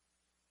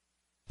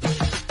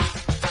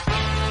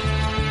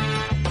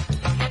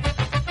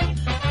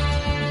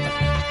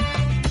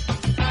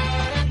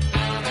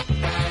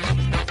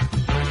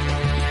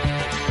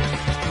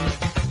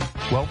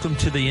Welcome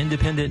to the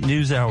Independent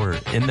News Hour.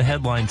 In the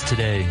headlines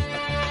today,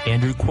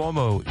 Andrew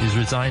Cuomo is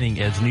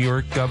resigning as New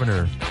York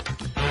governor.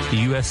 The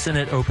U.S.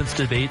 Senate opens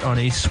debate on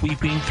a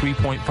sweeping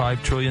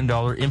 $3.5 trillion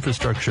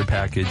infrastructure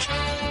package.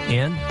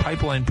 And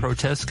pipeline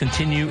protests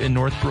continue in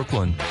North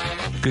Brooklyn.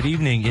 Good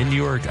evening. In New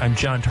York, I'm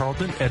John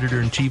Tarleton,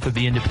 editor-in-chief of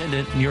The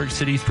Independent, New York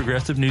City's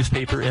progressive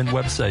newspaper and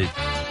website.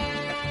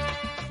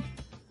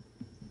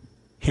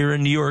 Here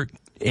in New York,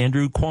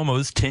 Andrew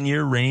Cuomo's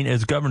 10-year reign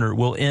as governor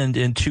will end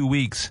in 2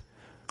 weeks.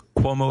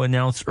 Cuomo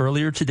announced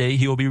earlier today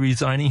he will be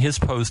resigning his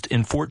post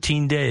in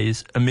 14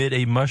 days amid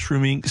a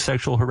mushrooming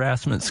sexual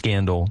harassment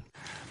scandal.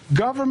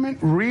 Government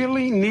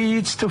really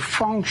needs to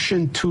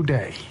function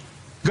today.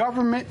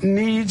 Government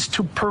needs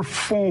to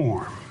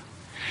perform.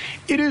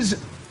 It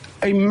is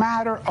a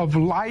matter of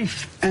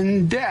life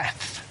and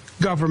death,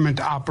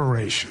 government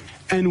operation.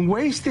 And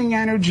wasting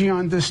energy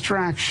on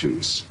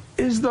distractions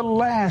is the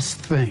last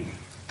thing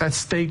that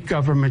state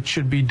government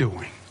should be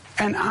doing.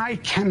 And I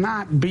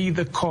cannot be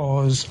the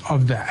cause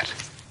of that.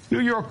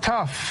 New York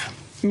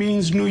tough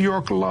means New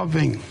York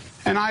loving.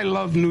 And I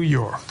love New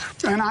York.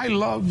 And I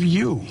love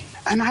you.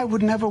 And I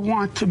would never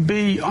want to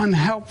be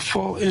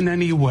unhelpful in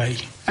any way.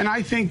 And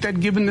I think that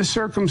given the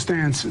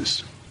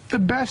circumstances, the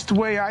best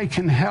way I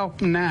can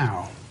help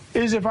now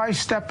is if I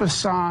step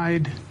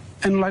aside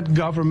and let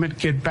government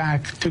get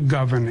back to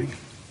governing.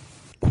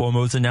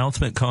 Cuomo's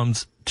announcement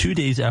comes 2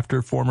 days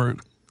after former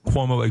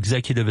Cuomo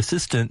executive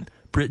assistant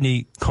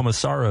Brittany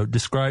Commissario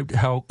described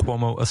how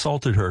Cuomo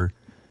assaulted her.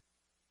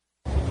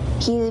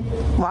 He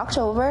walked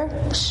over,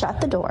 shut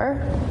the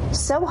door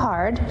so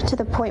hard to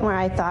the point where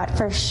I thought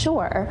for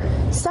sure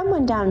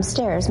someone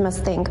downstairs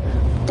must think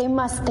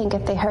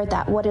if they heard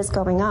that, what is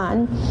going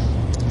on?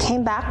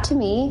 Came back to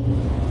me,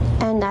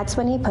 and that's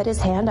when he put his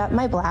hand up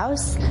my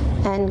blouse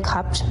and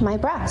cupped my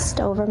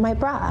breast over my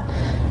bra.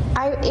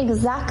 I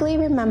exactly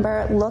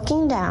remember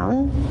looking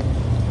down,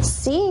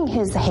 seeing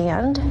his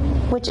hand,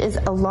 which is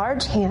a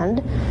large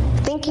hand,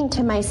 thinking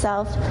to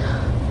myself,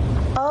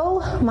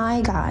 oh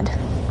my God,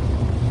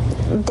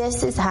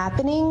 this is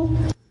happening.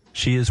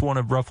 She is one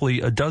of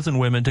roughly a dozen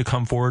women to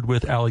come forward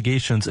with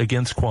allegations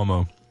against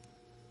Cuomo.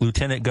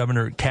 Lieutenant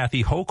Governor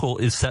Kathy Hochul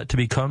is set to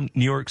become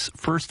New York's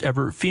first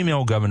ever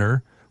female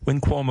governor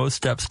when Cuomo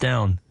steps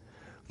down.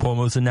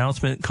 Cuomo's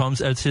announcement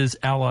comes as his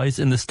allies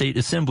in the state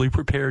assembly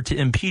prepare to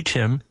impeach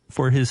him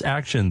for his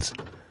actions.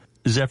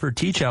 Zephyr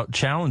Teachout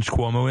challenged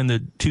Cuomo in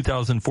the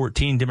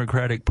 2014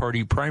 Democratic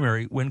Party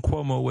primary when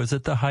Cuomo was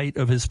at the height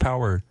of his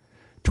power.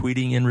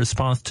 Tweeting in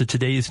response to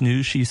today's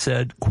news, she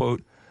said,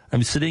 quote,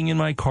 "I'm sitting in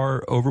my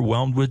car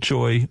overwhelmed with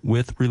joy,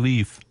 with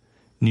relief.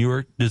 New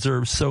York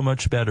deserves so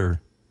much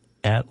better.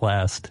 At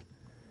last."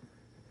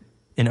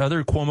 In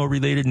other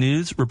Cuomo-related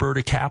news,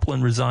 Roberta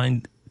Kaplan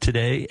resigned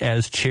today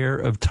as chair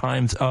of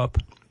Time's Up.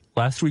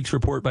 Last week's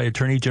report by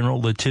Attorney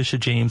General Letitia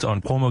James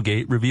on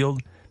Cuomogate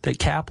revealed that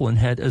Kaplan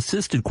had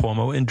assisted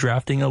Cuomo in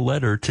drafting a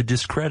letter to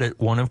discredit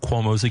one of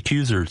Cuomo's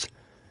accusers.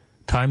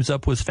 Time's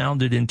Up was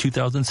founded in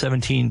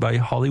 2017 by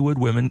Hollywood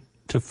women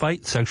to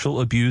fight sexual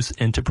abuse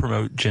and to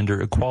promote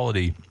gender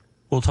equality.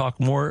 We'll talk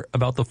more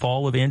about the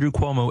fall of Andrew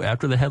Cuomo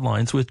after the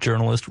headlines with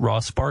journalist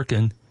Ross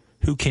Barkan,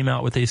 who came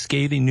out with a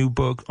scathing new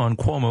book on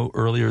Cuomo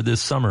earlier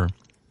this summer.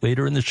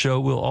 Later in the show,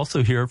 we'll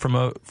also hear from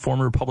a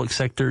former public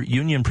sector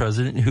union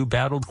president who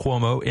battled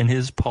Cuomo and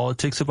his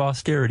politics of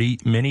austerity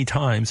many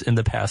times in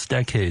the past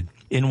decade.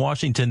 In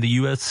Washington, the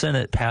U.S.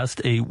 Senate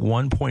passed a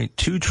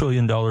 $1.2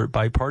 trillion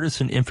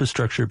bipartisan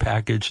infrastructure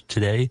package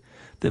today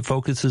that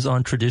focuses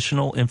on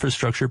traditional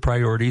infrastructure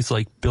priorities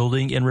like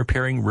building and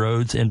repairing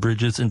roads and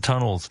bridges and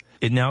tunnels.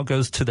 It now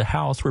goes to the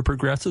House, where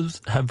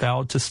progressives have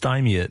vowed to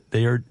stymie it.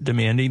 They are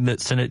demanding that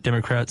Senate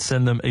Democrats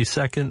send them a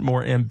second,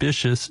 more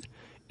ambitious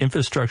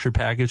infrastructure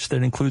package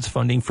that includes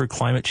funding for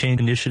climate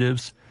change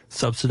initiatives,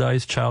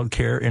 subsidized child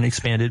care, and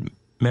expanded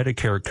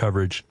Medicare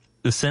coverage.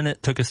 The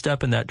Senate took a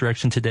step in that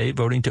direction today,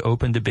 voting to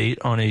open debate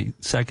on a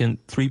second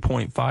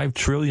 $3.5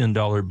 trillion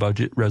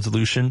budget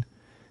resolution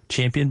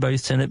championed by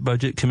Senate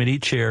Budget Committee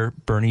Chair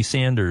Bernie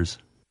Sanders.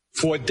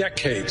 For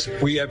decades,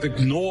 we have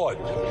ignored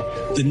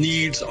the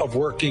needs of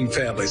working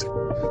families.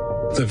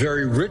 The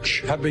very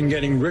rich have been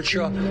getting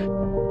richer,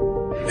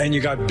 and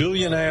you got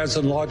billionaires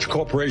and large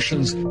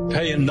corporations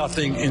paying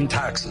nothing in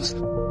taxes.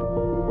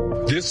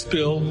 This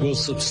bill will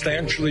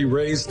substantially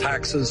raise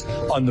taxes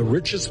on the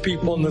richest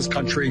people in this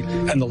country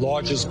and the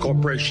largest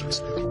corporations.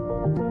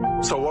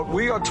 So what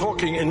we are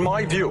talking, in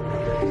my view,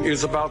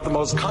 is about the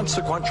most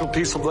consequential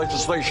piece of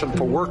legislation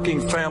for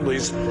working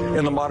families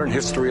in the modern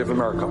history of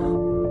America.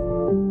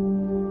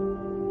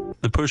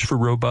 The push for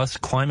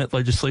robust climate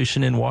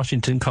legislation in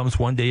Washington comes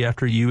one day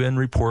after a UN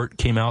report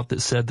came out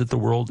that said that the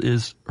world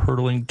is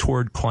hurtling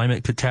toward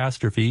climate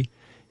catastrophe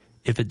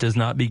if it does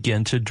not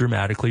begin to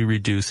dramatically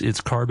reduce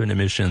its carbon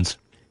emissions.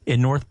 In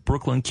North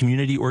Brooklyn,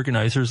 community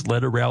organizers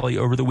led a rally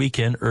over the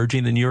weekend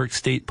urging the New York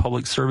State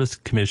Public Service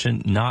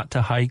Commission not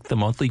to hike the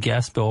monthly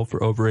gas bill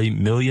for over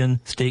 1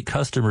 million state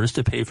customers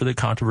to pay for the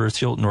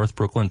controversial North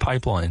Brooklyn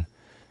pipeline.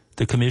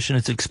 The commission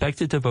is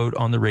expected to vote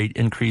on the rate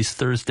increase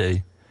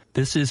Thursday.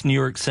 This is New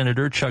York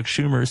Senator Chuck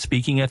Schumer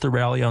speaking at the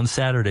rally on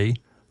Saturday,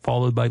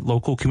 followed by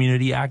local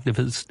community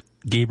activist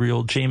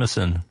Gabriel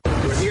Jamieson.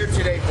 We're here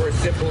today for a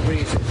simple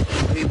reason.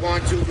 We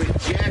want to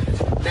reject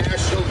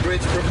National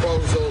Grid's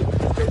proposal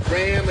to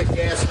ram a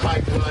gas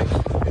pipeline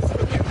through this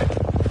community.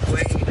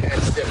 Plain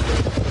and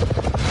simple.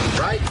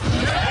 Right?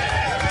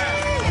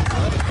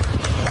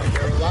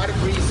 There are a lot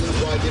of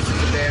reasons why this is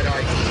a bad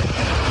idea.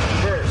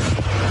 First,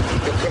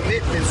 the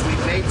commitments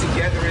we've made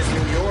together as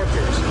New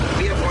Yorkers.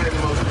 We have one of the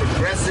most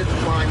progressive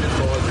climate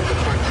laws in the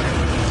country,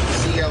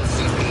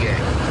 CLCPA.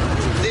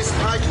 This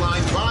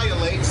pipeline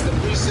violates the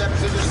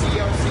precepts of the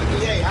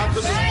CLCPA. How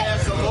could we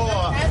pass a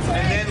law and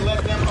then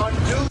let them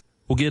undo?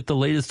 We'll get the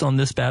latest on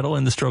this battle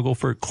and the struggle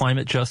for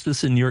climate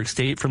justice in New York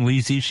State from Lee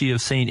Zichy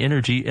of Sane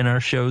Energy in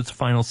our show's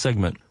final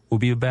segment. We'll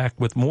be back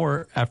with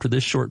more after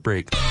this short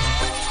break.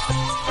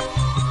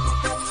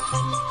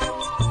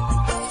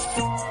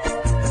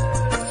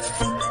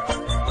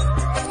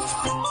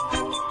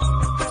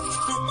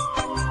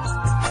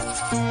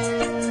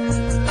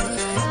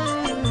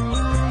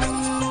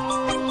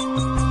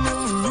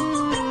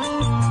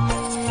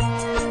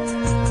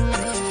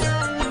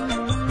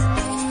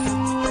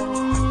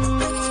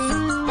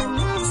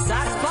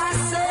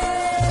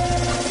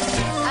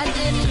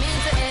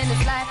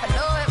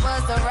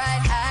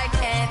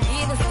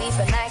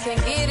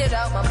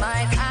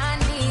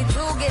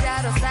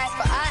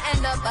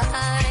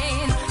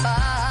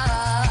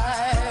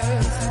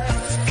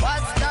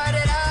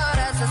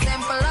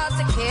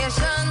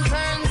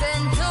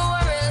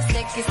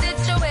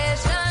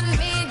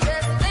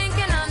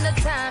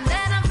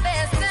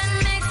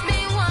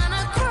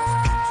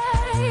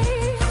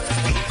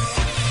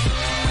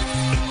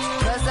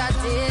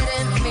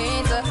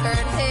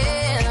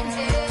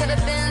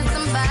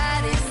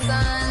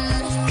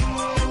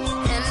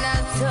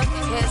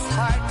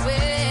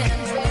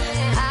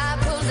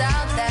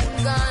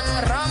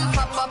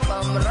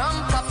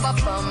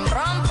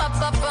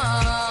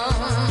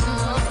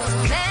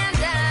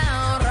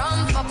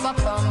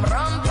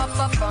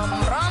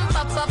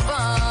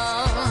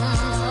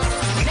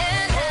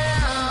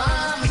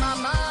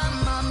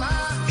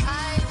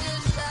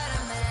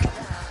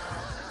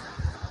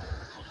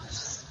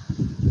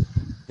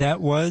 That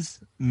was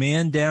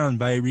Man Down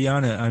by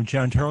Rihanna. I'm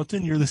John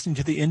Tarleton. You're listening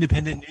to the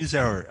Independent News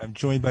Hour. I'm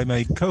joined by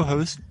my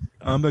co-host,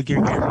 Amba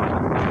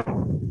Girgir.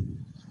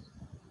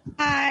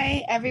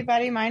 Hi,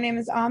 everybody. My name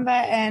is Amba,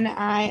 and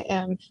I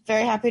am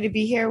very happy to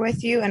be here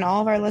with you and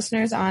all of our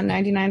listeners on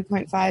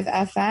 99.5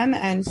 FM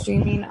and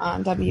streaming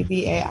on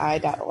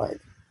WBAI.org.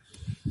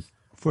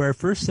 For our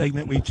first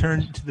segment, we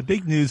turn to the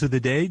big news of the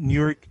day. New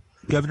York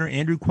Governor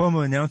Andrew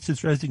Cuomo announced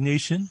his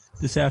resignation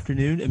this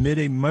afternoon amid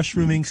a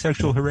mushrooming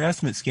sexual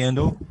harassment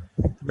scandal.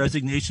 The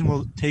resignation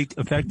will take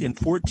effect in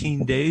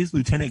 14 days.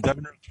 Lieutenant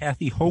Governor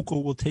Kathy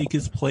Hochul will take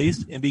his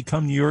place and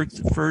become New York's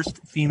first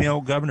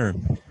female governor.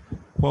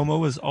 Cuomo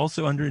was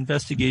also under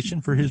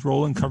investigation for his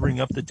role in covering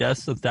up the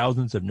deaths of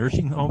thousands of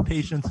nursing home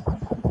patients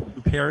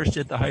who perished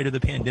at the height of the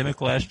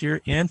pandemic last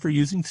year, and for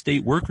using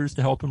state workers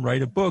to help him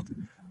write a book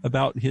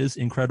about his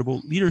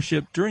incredible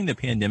leadership during the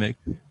pandemic,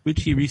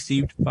 which he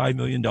received $5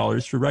 million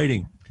for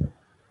writing.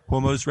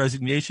 Cuomo's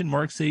resignation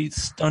marks a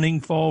stunning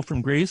fall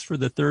from grace for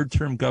the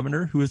third-term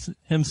governor, who is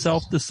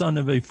himself the son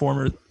of a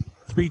former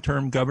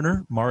three-term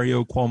governor,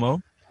 Mario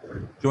Cuomo.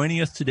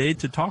 Joining us today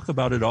to talk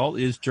about it all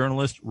is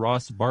journalist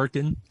Ross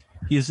Barkan.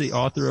 He is the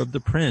author of The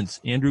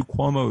Prince, Andrew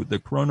Cuomo, The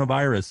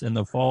Coronavirus, and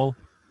the Fall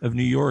of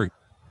New York,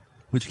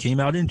 which came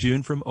out in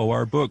June from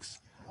OR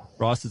Books.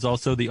 Ross is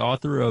also the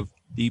author of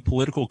the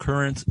Political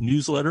Currents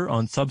newsletter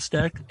on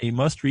Substack, a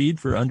must-read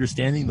for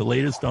understanding the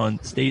latest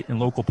on state and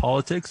local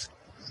politics.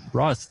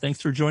 Ross, thanks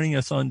for joining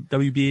us on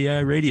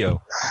WBAI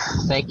Radio.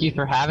 Thank you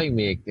for having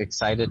me.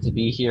 Excited to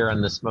be here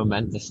on this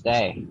momentous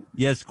day.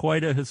 Yes,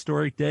 quite a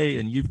historic day,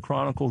 and you've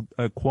chronicled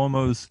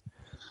Cuomo's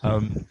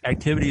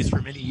activities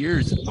for many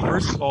years.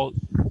 First of all,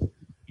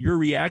 your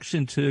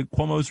reaction to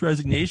Cuomo's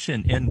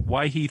resignation and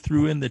why he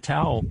threw in the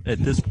towel at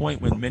this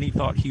point when many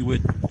thought he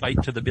would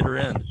fight to the bitter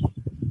end.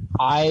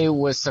 I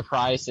was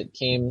surprised it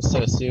came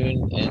so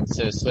soon and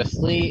so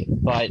swiftly,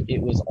 but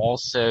it was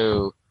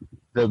also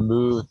the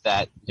move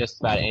that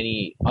just about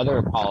any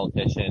other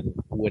politician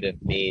would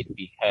have made,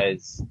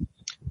 because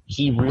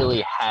he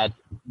really had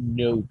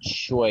no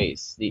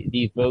choice.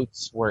 The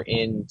votes were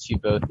in to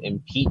both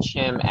impeach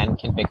him and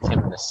convict him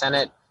in the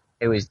Senate.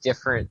 It was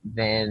different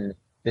than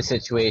the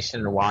situation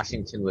in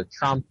Washington with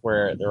Trump,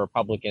 where the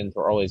Republicans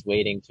were always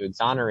waiting to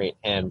exonerate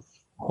him.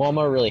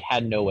 Cuomo really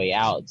had no way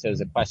out. So it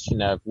was a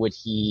question of, would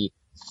he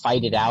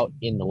fight it out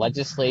in the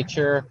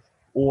legislature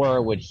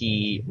or would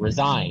he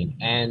resign?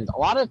 And a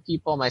lot of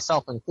people,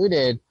 myself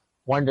included,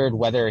 wondered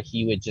whether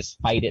he would just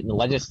fight it in the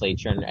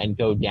legislature and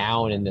go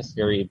down in this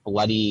very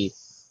bloody,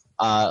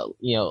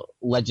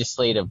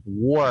 legislative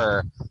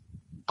war.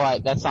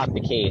 But that's not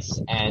the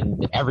case.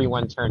 And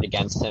everyone turned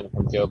against him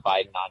from Joe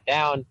Biden on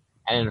down.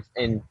 And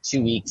in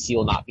 2 weeks, he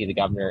will not be the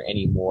governor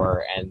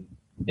anymore. And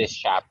this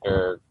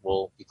chapter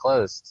will be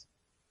closed.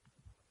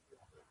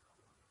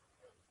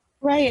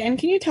 Right. And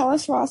can you tell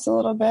us, Ross, a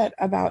little bit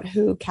about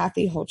who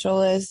Kathy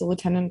Hochul is, the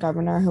lieutenant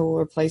governor who will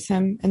replace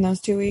him in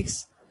those 2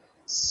 weeks?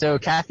 So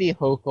Kathy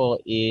Hochul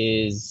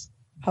is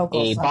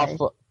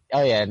Buffalo.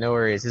 Oh yeah, no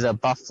worries. Is a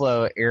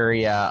Buffalo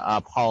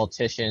area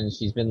politician.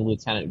 She's been the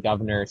lieutenant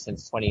governor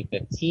since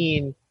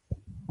 2015.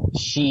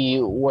 She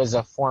was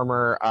a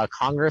former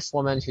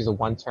congresswoman. She's a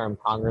one-term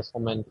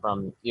congresswoman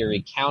from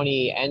Erie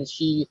County, and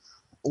she,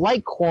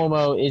 like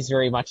Cuomo, is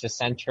very much a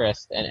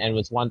centrist and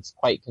was once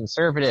quite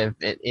conservative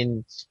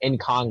in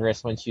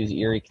Congress when she was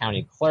Erie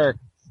County clerk.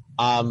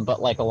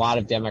 But like a lot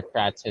of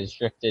Democrats, has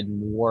drifted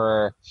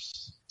more,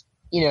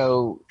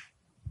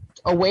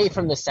 away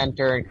from the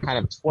center and kind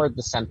of toward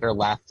the center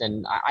left.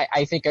 And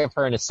I think of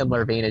her in a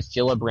similar vein as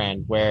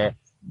Gillibrand, where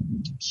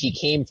she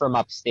came from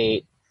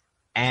upstate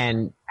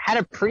and had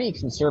a pretty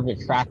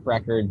conservative track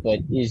record, but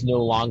is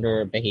no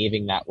longer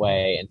behaving that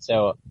way. And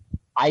so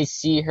I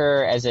see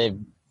her as a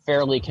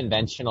fairly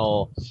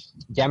conventional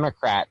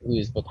Democrat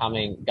who's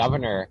becoming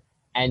governor,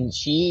 and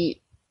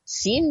she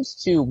seems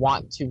to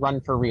want to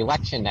run for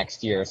re-election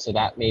next year. So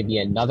that may be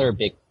another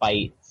big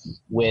fight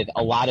with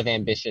a lot of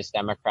ambitious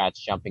Democrats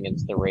jumping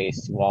into the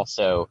race who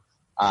also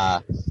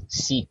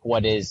seek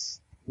what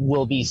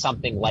will be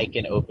something like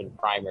an open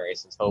primary,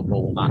 since Hochul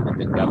will not have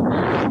been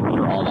governor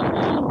for all that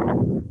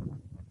long.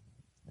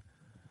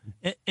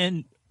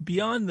 And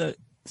beyond the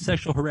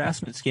sexual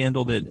harassment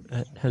scandal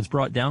that has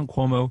brought down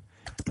Cuomo,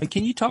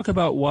 can you talk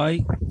about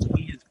why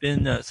he has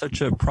been such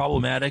a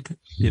problematic,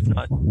 if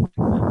not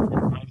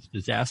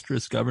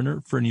disastrous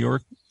governor for New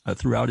York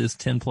throughout his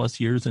 10-plus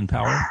years in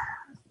power?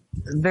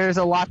 There's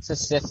a lot to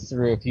sift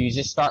through. If you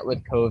just start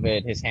with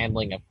COVID, his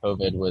handling of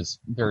COVID was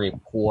very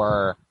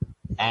poor,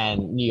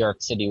 and New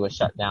York City was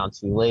shut down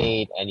too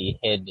late, and he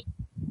hid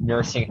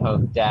nursing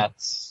home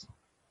deaths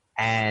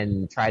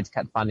and tried to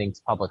cut funding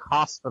to public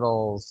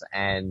hospitals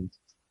and,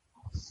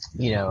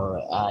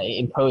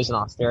 impose an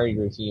austerity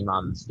regime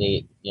on the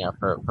state,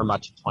 for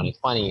much of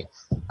 2020.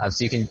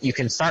 So you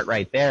can start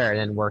right there and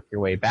then work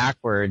your way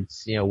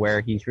backwards,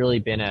 where he's really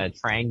been a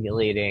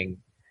triangulating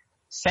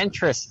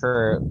centrist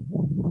for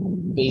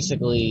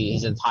basically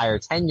his entire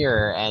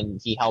tenure,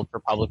 and he held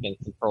Republicans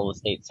control the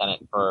state Senate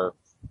for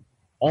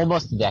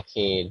almost a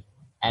decade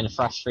and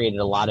frustrated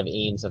a lot of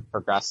aims of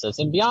progressives.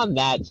 And beyond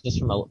that, just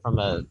from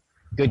a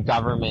good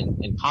government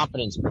and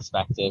competence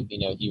perspective,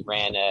 he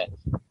ran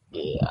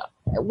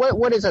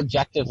what is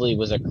objectively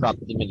was a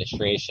corrupt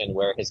administration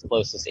where his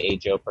closest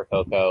aide, Joe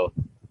Percoco,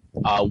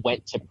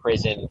 went to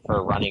prison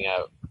for running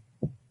a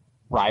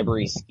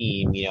bribery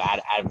scheme, out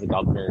of the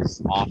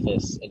governor's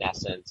office, in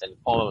essence. And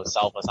Cuomo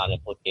himself was not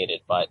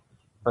implicated, but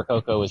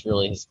Percoco was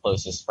really his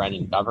closest friend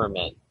in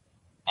government.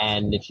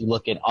 And if you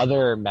look at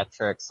other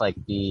metrics like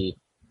the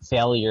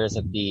failures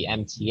of the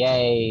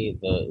MTA,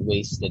 the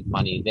wasted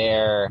money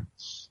there,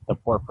 the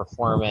poor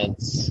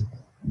performance,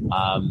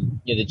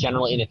 the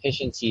general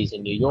inefficiencies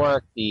in New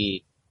York,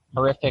 the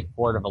horrific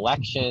Board of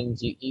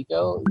Elections, you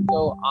go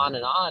on,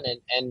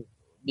 and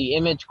the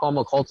image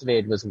Cuomo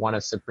cultivated was one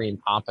of supreme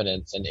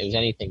competence, and it was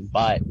anything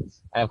but.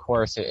 And of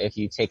course, if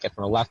you take it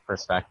from a left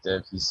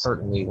perspective, he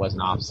certainly was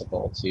an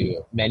obstacle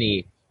to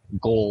many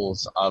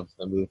goals of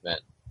the movement.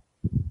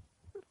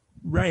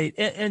 Right.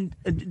 And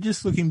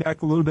just looking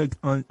back a little bit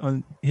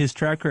on his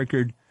track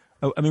record,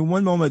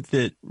 one moment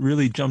that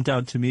really jumped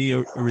out to me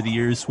over the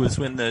years was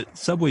when the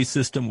subway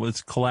system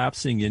was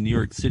collapsing in New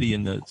York City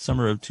in the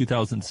summer of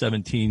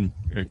 2017.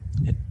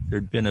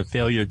 There'd been a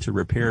failure to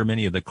repair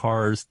many of the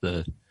cars.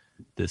 The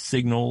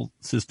signal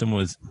system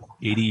was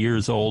 80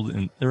 years old,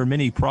 and there were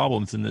many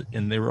problems, and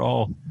they were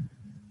all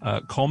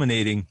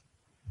culminating.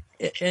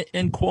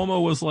 And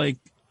Cuomo was like,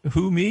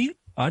 "Who, me?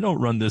 I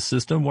don't run this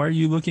system. Why are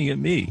you looking at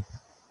me?"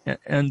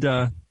 And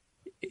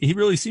he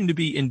really seemed to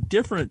be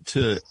indifferent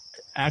to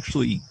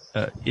actually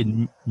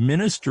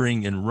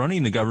administering and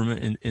running the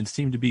government, and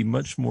seemed to be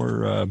much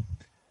more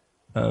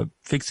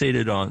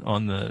fixated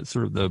on the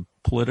sort of the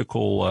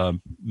political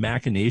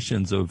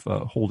machinations of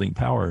holding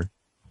power.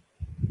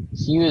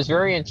 He was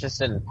very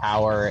interested in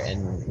power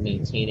and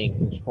maintaining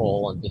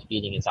control and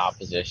defeating his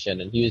opposition,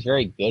 and he was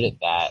very good at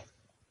that.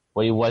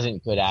 What he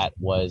wasn't good at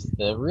was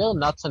the real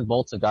nuts and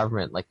bolts of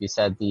government. Like you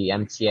said, the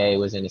MTA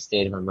was in a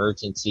state of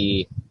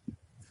emergency,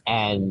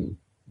 and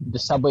the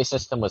subway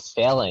system was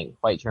failing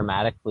quite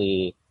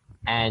dramatically,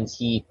 and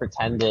he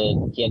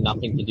pretended he had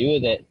nothing to do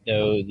with it,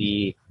 though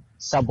the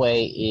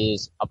subway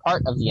is a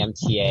part of the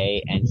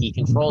MTA, and he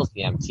controls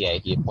the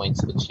MTA. He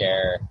appoints the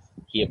chair,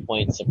 he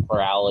appoints a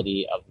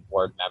plurality of the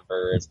board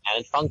members,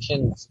 and it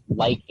functions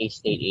like a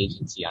state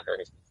agency under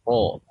his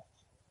control.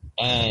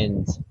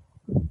 And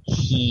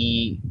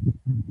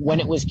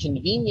when it was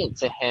convenient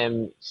to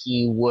him,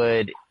 he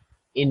would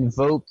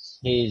invoke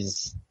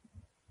his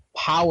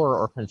power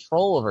or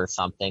control over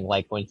something,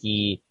 like when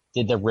he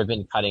did the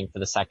ribbon cutting for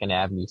the Second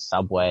Avenue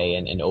subway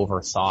and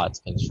oversaw its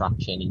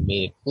construction and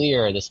made it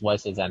clear this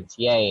was his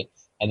MTA.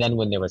 And then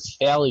when there was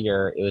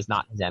failure, it was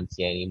not his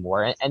MTA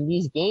anymore. And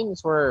these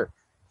games were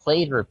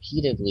played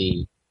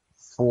repeatedly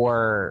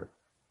for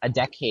a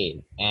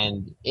decade,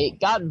 and it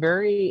got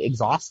very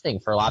exhausting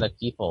for a lot of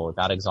people. It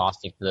got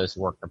exhausting for those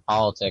who work in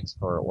politics,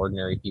 for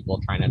ordinary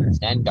people trying to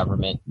understand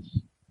government.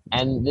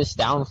 And this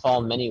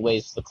downfall in many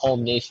ways is the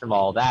culmination of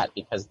all that,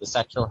 because the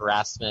sexual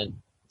harassment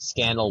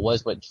scandal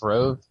was what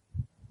drove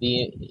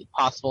the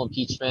possible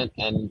impeachment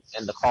and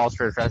the calls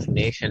for his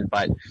resignation.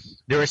 But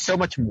there was so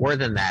much more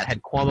than that.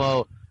 Had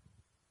Cuomo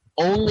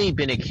only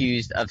been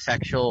accused of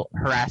sexual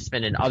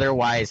harassment and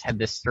otherwise had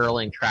this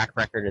sterling track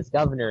record as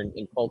governor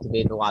and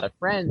cultivated a lot of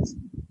friends,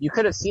 you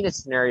could have seen a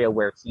scenario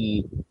where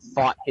he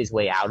fought his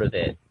way out of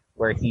it,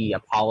 where he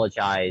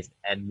apologized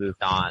and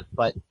moved on.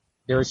 But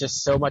there was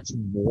just so much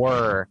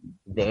more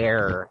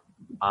there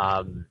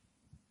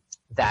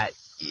that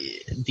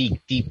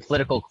the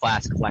political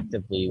class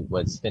collectively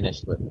was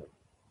finished with it.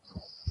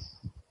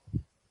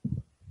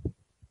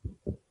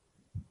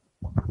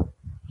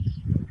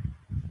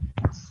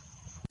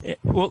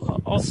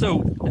 Well,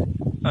 also,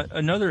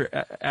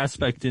 another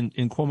aspect in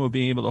Cuomo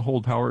being able to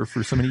hold power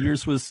for so many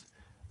years was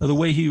the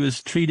way he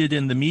was treated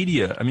in the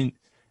media. I mean,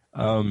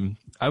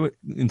 I would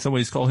in some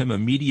ways call him a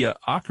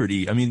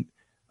mediocrity. I mean,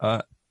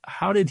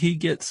 how did he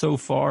get so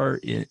far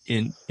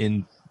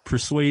in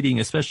persuading,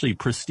 especially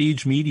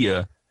prestige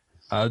media,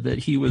 that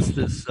he was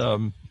this,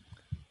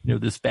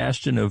 this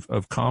bastion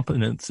of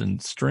competence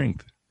and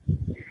strength?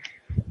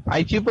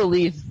 I do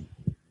believe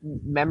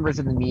members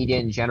of the media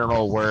in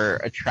general were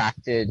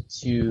attracted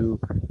to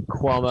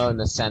Cuomo in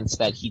the sense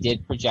that he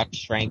did project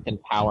strength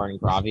and power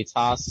and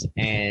gravitas,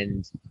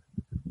 and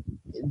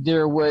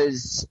there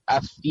was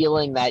a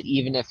feeling that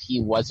even if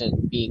he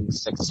wasn't being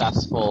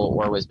successful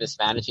or was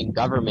mismanaging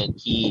government,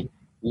 he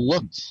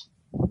looked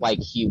like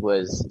he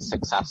was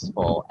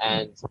successful,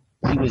 and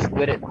he was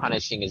good at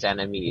punishing his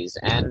enemies.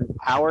 And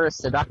power is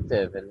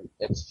seductive, and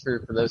it's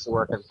true for those who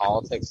work in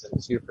politics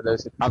and true for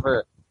those who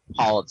cover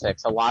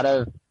politics. A lot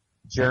of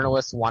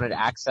journalists wanted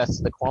access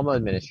to the Cuomo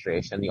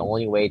administration. The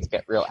only way to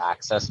get real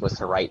access was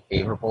to write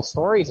favorable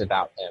stories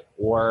about him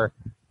or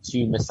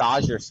to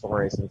massage your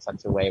stories in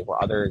such a way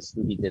where others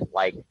who he didn't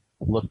like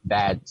looked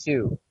bad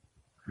too.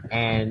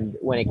 And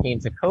when it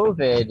came to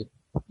COVID,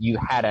 you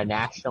had a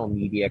national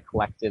media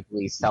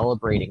collectively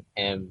celebrating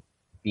him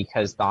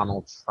because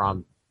Donald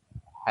Trump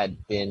had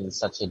been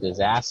such a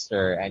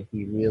disaster, and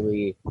he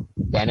really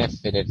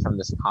benefited from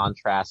this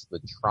contrast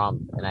with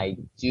Trump. And I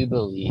do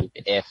believe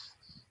if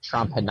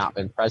Trump had not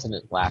been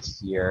president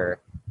last year,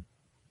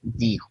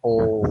 the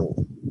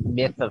whole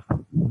myth of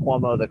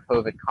Cuomo the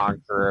COVID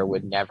conqueror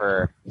would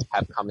never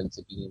have come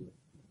into being.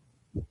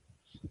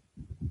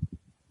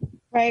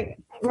 Right,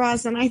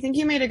 Ross, and I think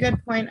you made a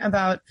good point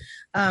about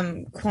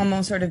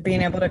Cuomo sort of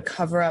being able to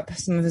cover up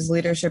some of his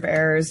leadership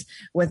errors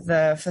with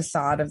the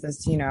facade of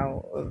this,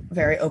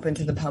 very open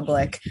to the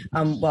public,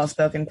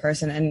 well-spoken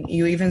person. And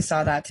you even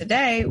saw that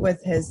today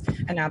with his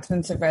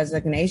announcements of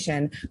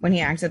resignation when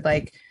he acted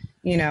like,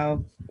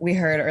 we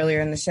heard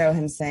earlier in the show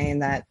him saying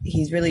that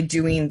he's really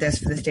doing this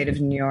for the state of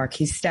New York.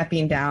 He's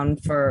stepping down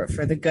for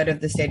the good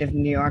of the state of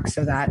New York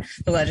so that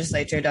the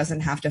legislature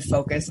doesn't have to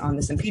focus on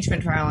this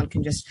impeachment trial and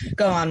can just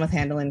go on with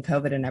handling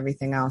COVID and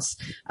everything else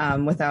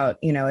without,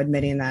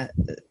 admitting that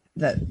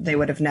they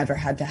would have never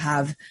had to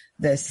have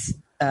this,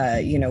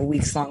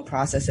 weeks-long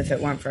process if it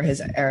weren't for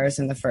his errors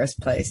in the first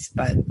place.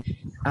 But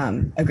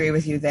agree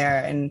with you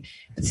there. And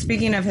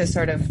speaking of his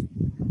sort of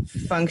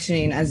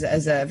functioning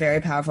as a very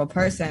powerful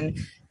person,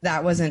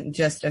 that wasn't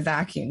just a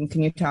vacuum.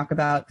 Can you talk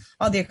about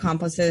all the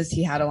accomplices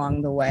he had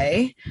along the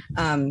way?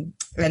 And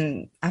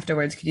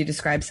afterwards, could you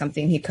describe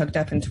something he cooked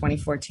up in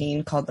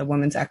 2014 called the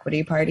Women's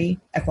Equality Party?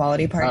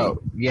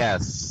 Oh,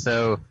 yes.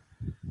 So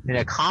an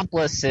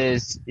accomplice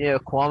is,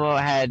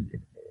 Cuomo had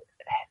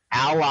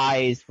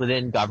allies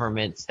within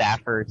government,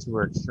 staffers who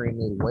were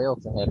extremely loyal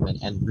to him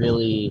and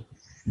really,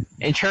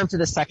 in terms of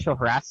the sexual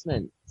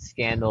harassment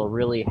scandal,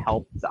 really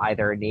helped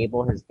either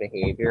enable his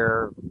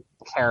behavior,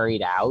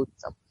 carried out,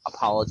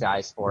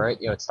 apologize for it.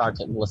 It starts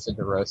at Melissa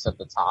DeRosa at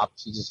the top.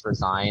 She just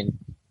resigned.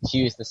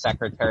 She was the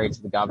secretary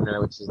to the governor,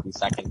 which is the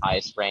second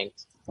highest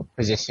ranked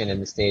position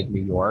in the state of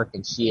New York.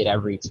 And she at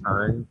every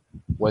turn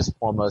was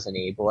Cuomo's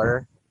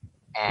enabler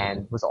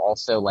and was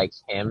also, like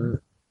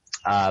him,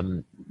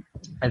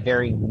 a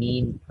very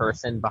mean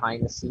person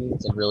behind the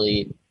scenes and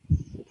really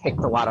picked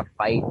a lot of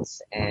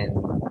fights and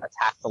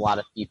attacked a lot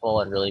of people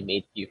and really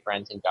made few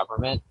friends in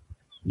government.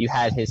 You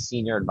had his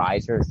senior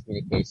advisor, his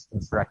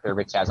communications director,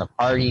 Rich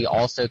Azzopardi,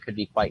 also could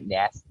be quite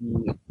nasty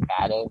and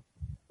combative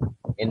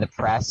in the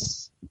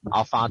press.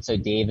 Alfonso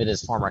David,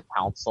 his former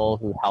counsel,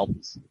 who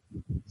helped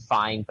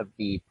find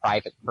the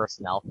private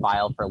personnel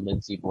file for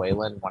Lindsey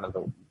Boylan, one of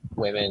the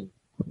women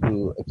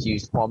who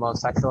accused Cuomo of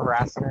sexual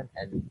harassment,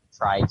 and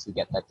tried to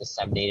get that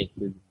disseminated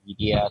through the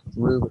media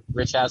through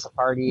Rich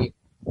Azzopardi.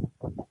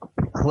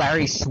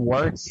 Larry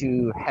Schwartz,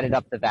 who headed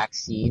up the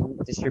vaccine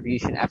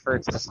distribution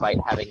efforts despite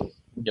having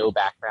no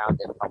background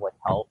in public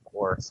health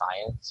or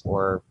science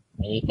or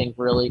anything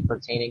really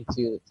pertaining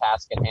to the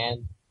task at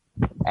hand.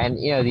 And,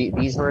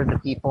 these were the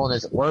people in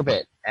his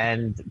orbit.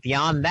 And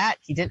beyond that,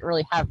 he didn't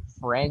really have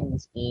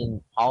friends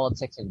in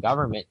politics and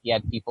government. He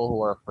had people who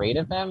were afraid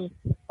of him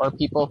or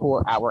people who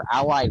were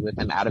allied with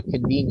him out of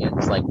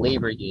convenience, like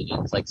labor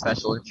unions, like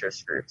special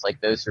interest groups, like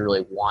those who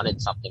really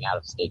wanted something out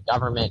of state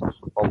government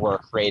or were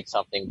afraid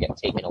something would get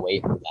taken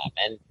away from them.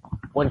 And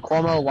when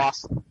Cuomo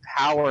lost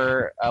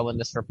power, when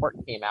this report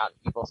came out,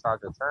 people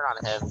started to turn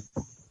on him.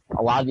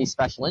 A lot of these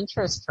special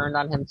interests turned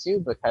on him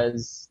too,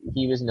 because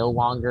he was no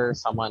longer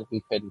someone who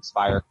could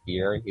inspire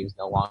fear. He was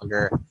no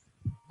longer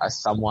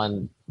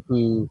someone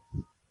who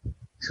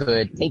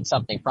could take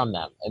something from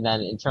them. And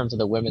then in terms of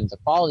the Women's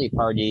Equality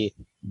Party,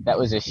 that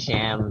was a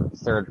sham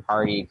third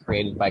party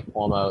created by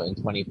Cuomo in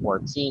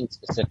 2014,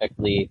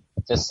 specifically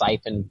to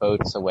siphon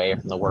votes away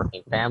from the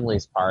Working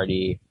Families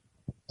Party,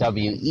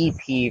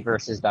 WEP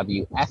versus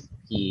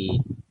WFP.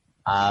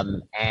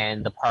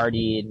 And the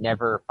party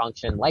never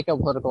functioned like a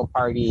political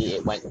party.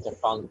 It went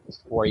defunct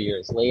 4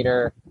 years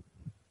later,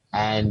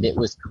 and it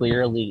was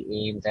clearly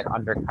aimed at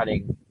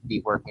undercutting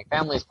the Working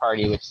Families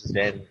Party, which has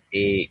been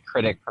a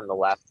critic from the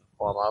left of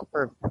Cuomo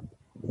for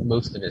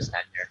most of his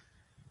tenure.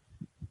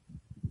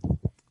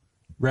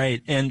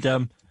 Right, and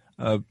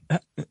I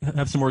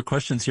have some more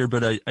questions here,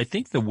 but I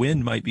think the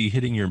wind might be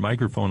hitting your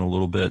microphone a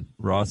little bit,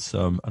 Ross. I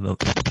don't know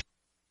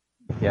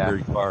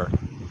very far,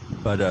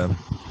 but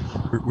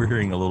we're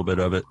hearing a little bit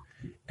of it.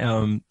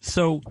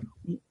 So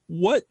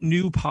what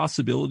new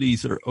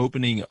possibilities are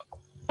opening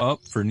up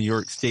for New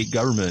York State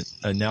government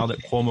now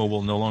that Cuomo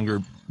will no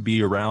longer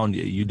be around?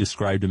 You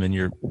described him in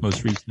your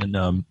most recent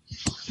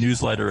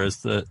newsletter as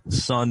the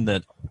sun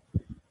that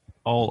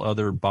all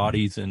other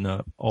bodies in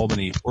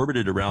Albany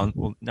orbited around.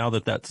 Well, now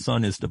that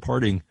sun is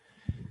departing,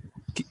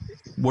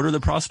 what are the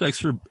prospects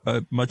for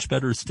a much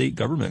better state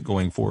government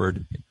going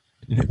forward?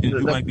 And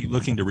who might be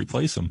looking to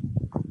replace him?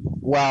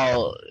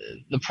 Well,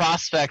 the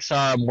prospects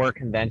are a more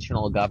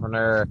conventional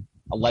governor,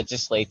 a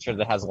legislature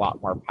that has a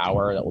lot more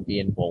power, that will be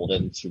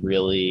emboldened to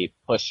really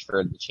push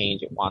for the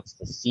change it wants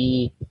to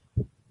see.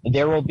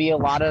 There will be a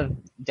lot of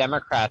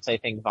Democrats, I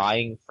think,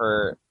 vying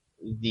for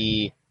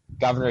the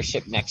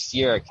governorship next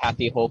year.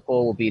 Kathy Hochul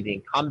will be the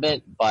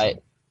incumbent,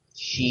 but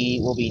she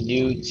will be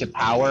new to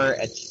power,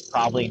 and she's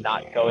probably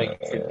not going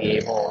to be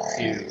able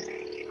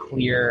to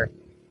clear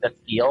the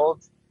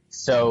field.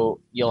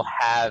 So you'll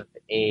have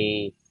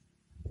a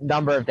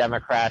number of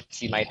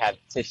Democrats. You might have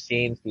Tish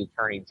James, the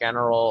Attorney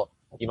General.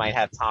 You might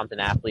have Tom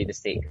DiNapoli, the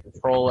State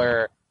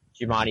Controller.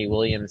 Jumaane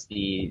Williams,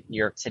 the New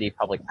York City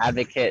Public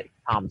Advocate.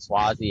 Tom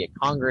Suozzi, a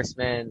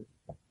Congressman.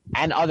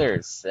 And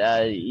others.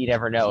 You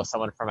never know.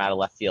 Someone from out of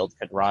left field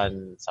could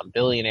run, some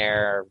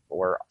billionaire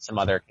or some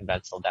other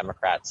conventional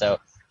Democrat. So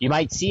you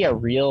might see a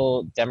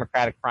real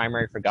Democratic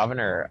primary for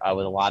governor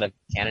with a lot of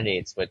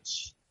candidates,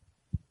 which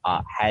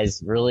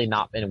has really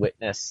not been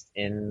witnessed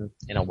in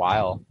a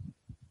while.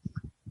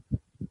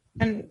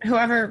 And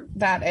whoever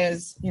that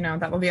is,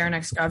 that will be our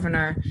next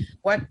governor.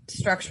 What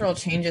structural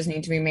changes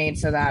need to be made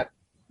so that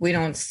we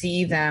don't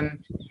see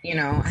them,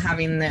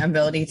 having the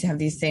ability to have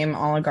these same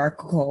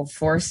oligarchical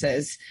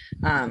forces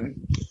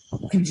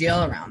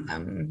congeal around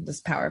them, this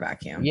power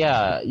vacuum?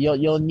 Yeah,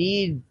 you'll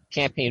need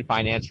campaign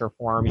finance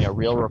reform,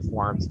 real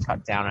reforms to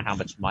cut down on how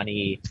much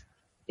money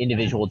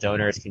individual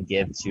donors can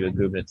give to a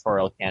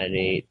gubernatorial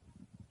candidate.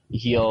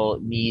 You'll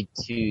need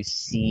to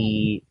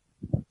see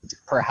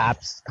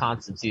perhaps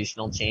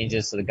constitutional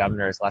changes so the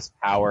governor has less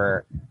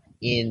power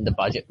in the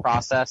budget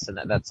process, and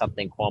that's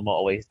something Cuomo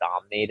always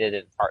dominated.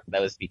 In part,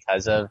 that was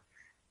because of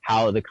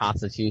how the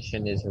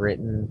Constitution is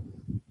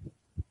written.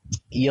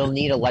 You'll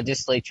need a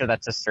legislature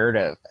that's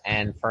assertive,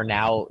 and for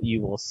now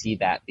you will see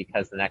that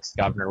because the next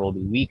governor will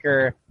be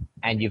weaker,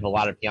 and you have a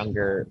lot of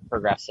younger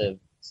progressive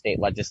state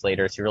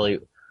legislators who really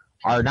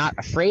are not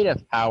afraid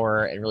of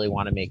power and really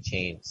want to make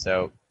change.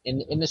 So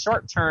in the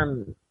short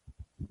term,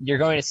 you're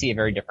going to see a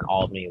very different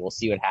Albany. We'll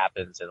see what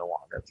happens in the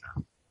longer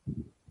term.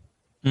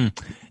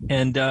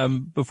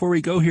 And before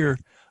we go here,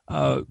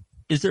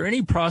 is there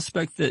any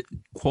prospect that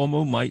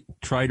Cuomo might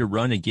try to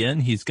run again?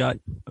 He's got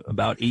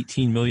about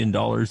 $18 million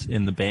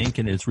in the bank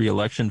in his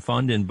reelection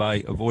fund, and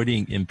by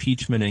avoiding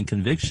impeachment and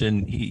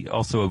conviction, he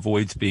also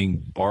avoids being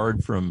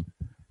barred from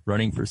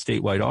running for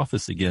statewide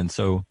office again.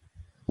 So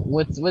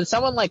with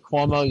someone like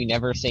Cuomo, you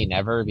never say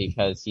never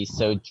because he's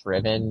so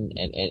driven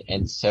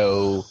and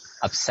so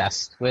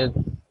obsessed with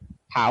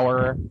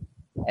power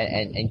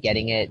and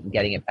getting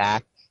it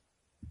back.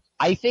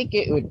 I think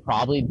it would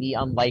probably be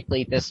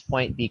unlikely at this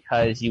point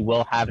because you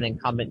will have an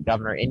incumbent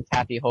governor in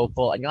Kathy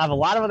Hochul, and you'll have a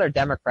lot of other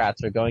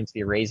Democrats who are going to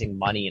be raising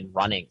money and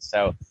running.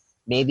 So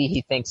maybe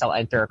he thinks I'll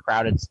enter a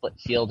crowded split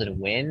field and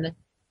win.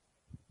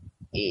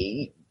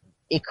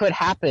 It could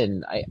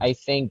happen. I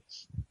think.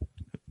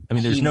 I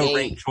mean, there's no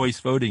ranked choice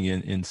voting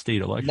in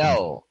state elections.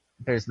 No,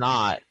 there's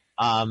not.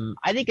 I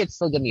think it's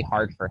still going to be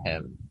hard for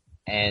him.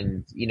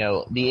 And,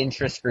 the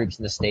interest groups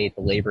in the state,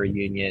 the labor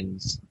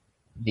unions,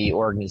 the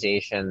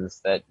organizations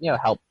that,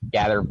 help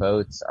gather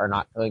votes are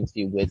not going to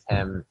be with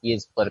him. He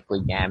is politically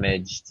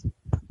damaged.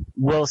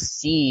 We'll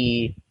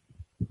see.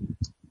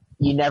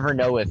 You never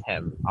know with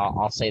him.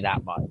 I'll say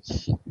that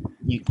much.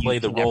 you play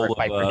the can role never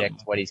quite of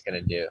predict what he's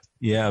going to do.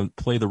 Yeah,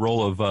 play the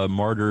role of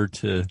martyr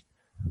to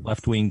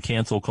left-wing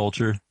cancel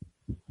culture.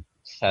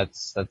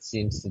 That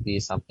seems to be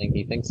something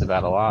he thinks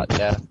about a lot.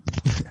 Yeah.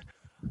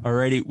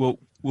 Alrighty, well,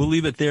 we'll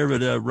leave it there.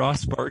 But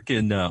Ross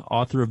Barkan,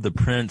 author of The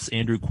Prince,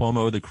 Andrew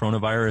Cuomo, The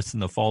Coronavirus,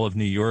 and the Fall of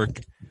New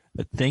York.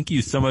 Thank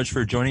you so much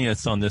for joining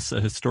us on this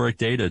historic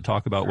day to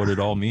talk about what it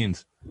all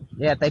means.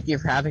 Yeah, thank you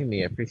for having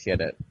me. I appreciate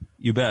it.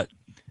 You bet.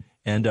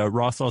 And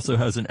Ross also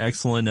has an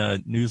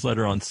excellent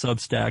newsletter on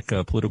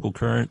Substack, Political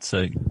Currents.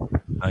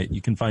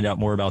 You can find out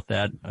more about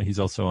that. He's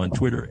also on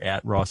Twitter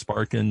at Ross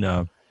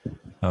Barkan,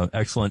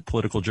 excellent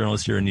political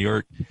journalist here in New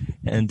York.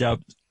 And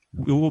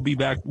we will be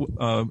back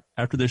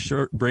after this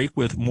short break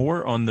with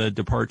more on the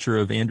departure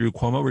of Andrew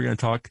Cuomo. We're going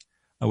to talk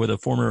with a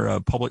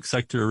former public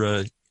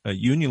sector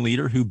union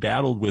leader who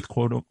battled with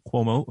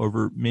Cuomo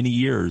over many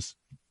years.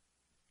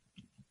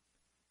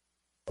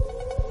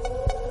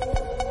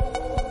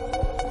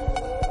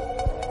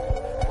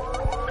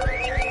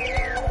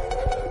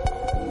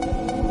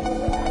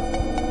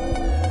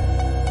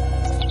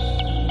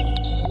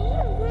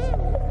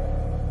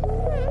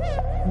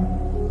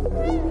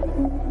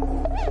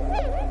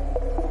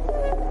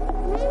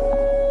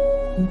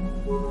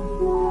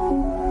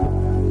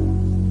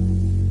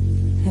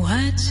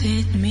 What's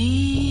it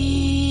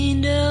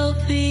mean,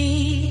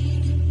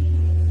 Delphine?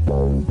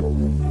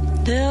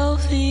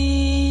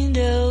 Delphine,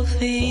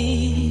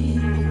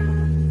 Delphine.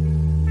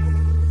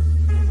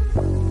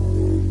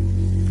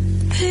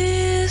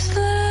 This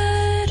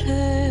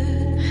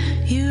letter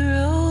you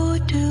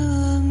wrote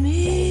to me.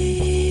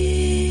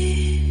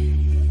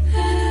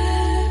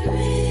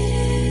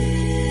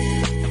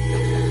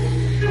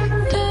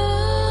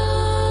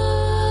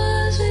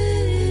 Does it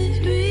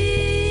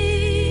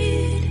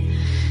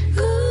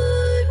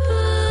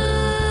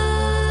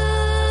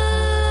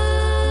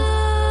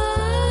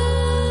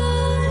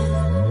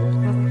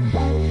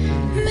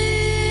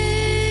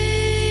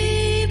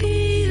read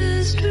maybe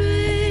a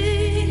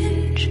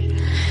strange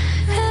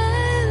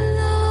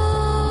hello?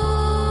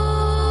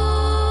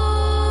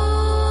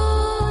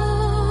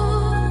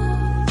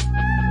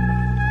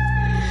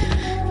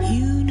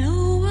 You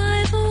know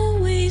I've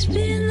always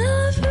been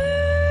the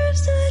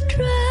first to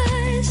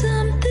try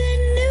something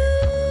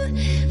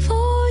new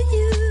for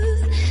you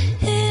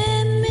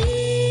and me.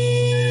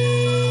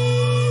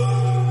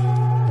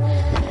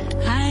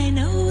 I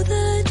know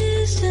the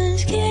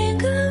distance can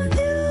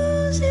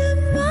confuse your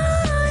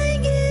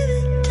mind. Give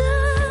it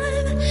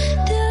time,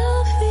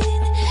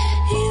 Delphine,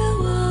 you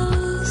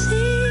will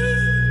see.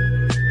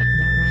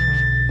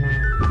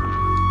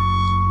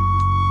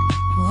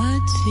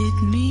 What's it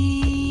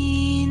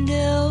mean,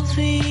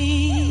 Delphine?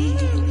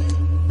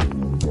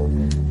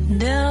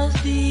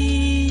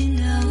 Delphine,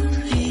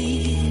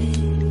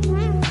 Delphine.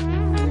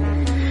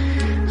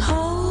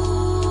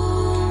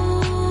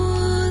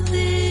 Oh,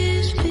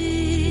 this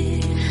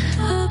bit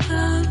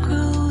about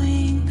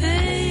growing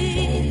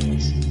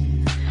pains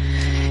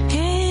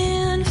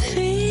and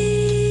feeling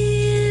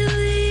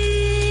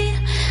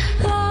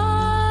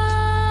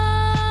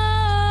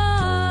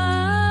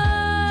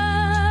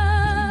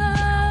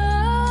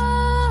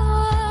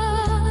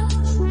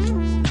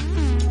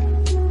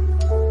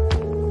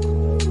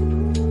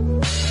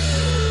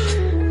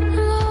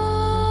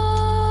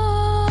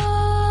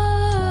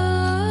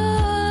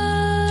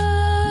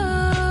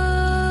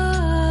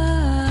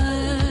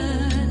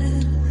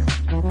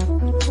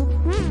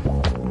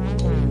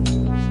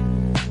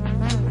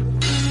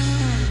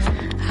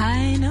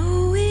I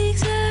know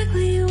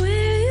exactly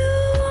where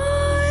you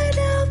are,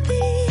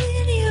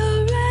 Delphine.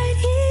 You're right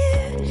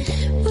here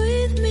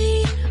with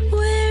me,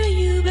 where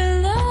you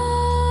belong.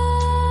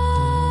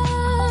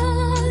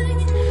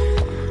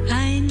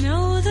 I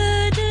know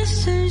the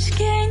distance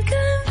can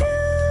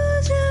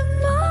confuse your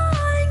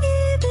mind.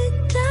 Give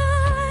it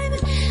time,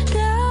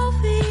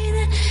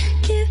 Delphine.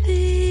 Give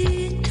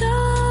it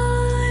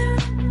time.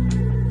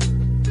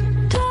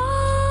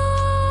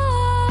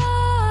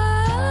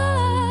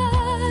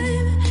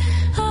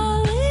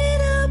 A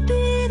little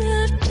bit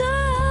of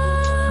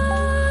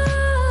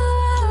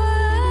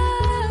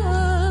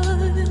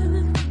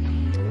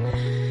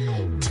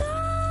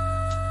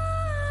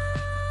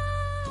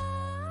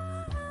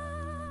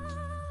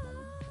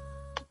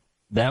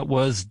That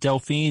was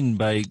Delphine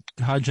by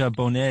Kaja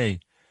Bonet.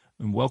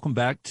 And welcome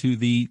back to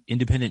the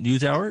Independent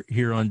News Hour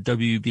here on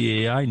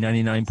WBAI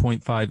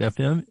 99.5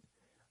 FM.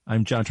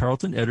 I'm John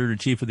Tarleton,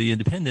 editor-in-chief of The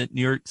Independent,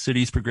 New York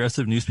City's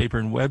progressive newspaper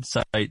and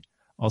website.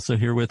 Also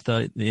here with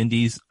the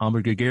Indy's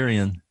Amber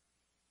Gagarian.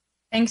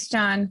 Thanks,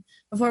 John.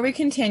 Before we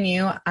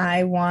continue,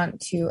 I want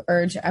to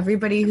urge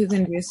everybody who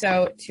can do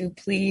so to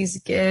please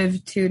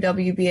give to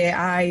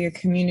WBAI, your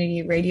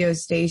community radio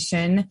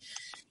station.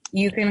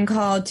 You can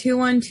call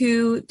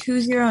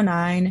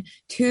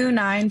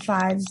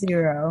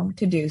 212-209-2950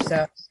 to do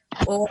so,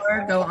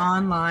 or go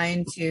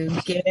online to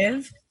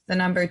give, the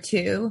number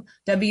 2,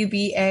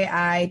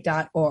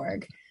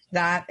 WBAI.org.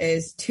 That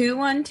is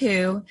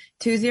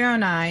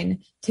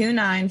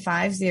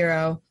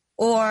 212-209-2950,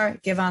 or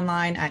give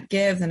online at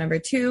give, the number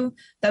 2,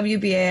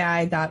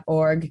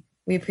 WBAI.org.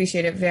 We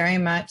appreciate it very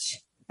much,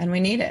 and we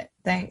need it.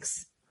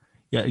 Thanks.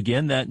 Yeah,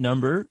 again, that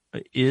number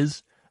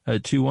is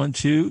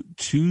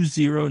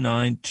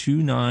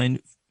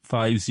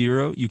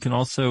 212-209-2950. You can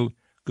also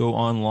go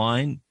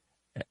online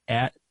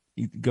to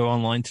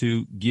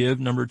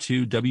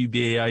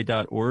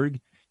give2wbai.org.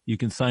 You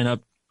can sign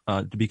up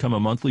to become a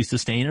monthly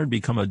sustainer,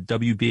 become a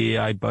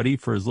WBAI buddy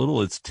for as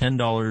little as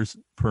 $10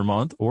 per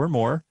month or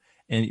more,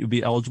 and you'll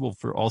be eligible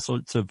for all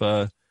sorts of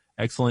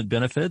excellent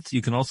benefits.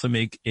 You can also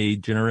make a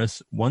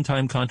generous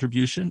one-time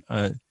contribution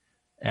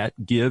at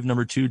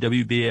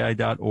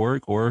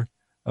give2wbai.org or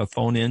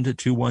phone in to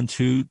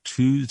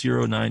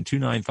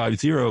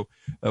 212-209-2950.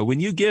 When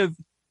you give,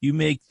 you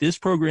make this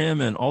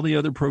program and all the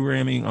other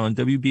programming on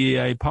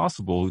WBAI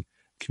possible.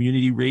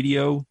 Community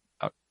radio,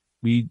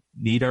 we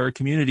need our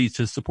community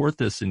to support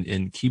this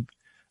and keep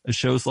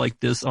shows like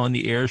this on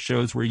the air,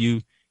 shows where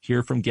you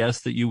hear from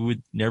guests that you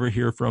would never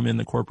hear from in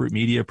the corporate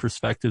media,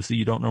 perspectives that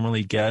you don't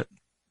normally get.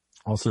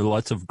 Also,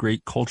 lots of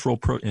great cultural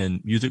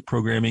and music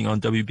programming on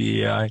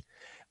WBAI.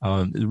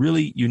 A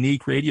really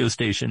unique radio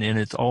station, and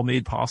it's all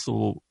made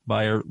possible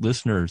by our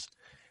listeners.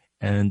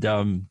 And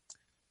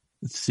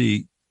let's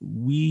see,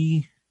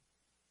 we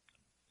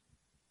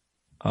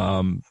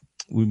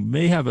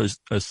may have a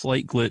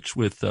slight glitch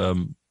with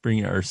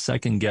bringing our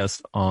second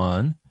guest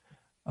on,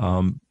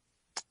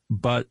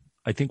 but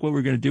I think what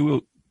we're going to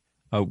do,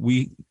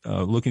 we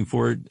looking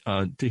forward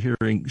to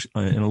hearing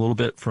in a little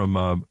bit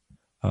from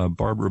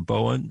Barbara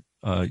Bowen,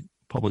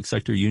 public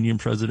sector union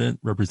president,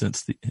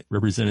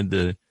 represented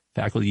the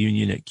faculty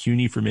union at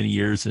CUNY for many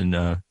years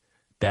and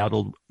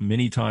battled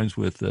many times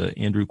with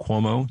Andrew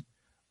Cuomo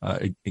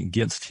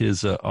against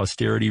his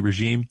austerity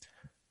regime.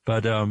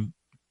 But I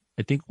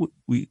think here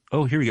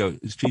we go.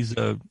 She's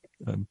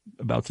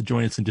about to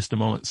join us in just a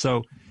moment.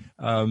 So,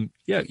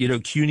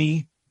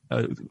 CUNY,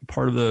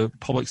 part of the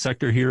public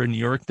sector here in New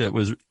York that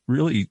was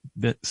really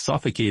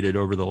suffocated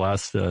over the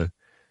last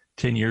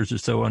 10 years or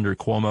so under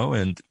Cuomo.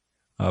 And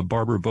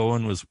Barbara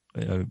Bowen was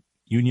a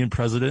union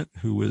president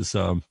who was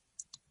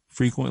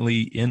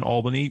frequently in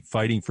Albany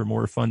fighting for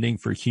more funding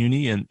for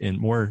CUNY and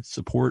more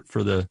support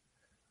for the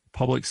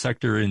public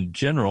sector in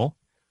general.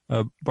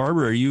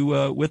 Barbara, are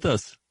you with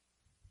us?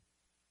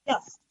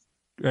 Yes.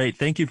 Great.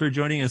 Thank you for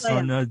joining us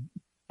on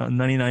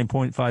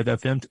 99.5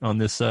 FM on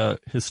this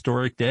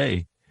historic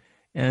day.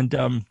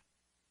 And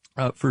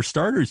for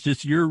starters,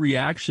 just your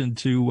reaction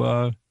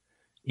to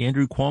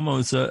Andrew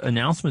Cuomo's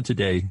announcement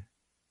today.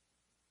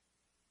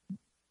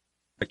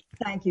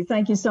 Thank you.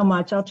 Thank you so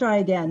much. I'll try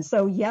again.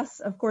 So, yes,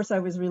 of course, I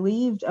was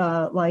relieved,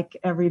 like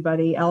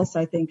everybody else,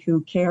 I think,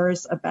 who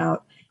cares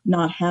about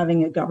not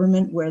having a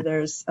government where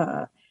there's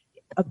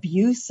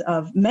abuse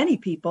of many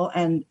people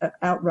and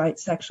outright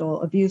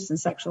sexual abuse and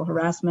sexual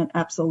harassment.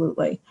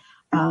 Absolutely.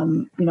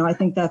 I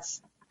think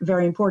that's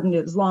very important.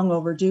 It was long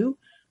overdue.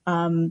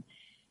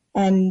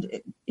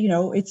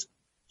 It's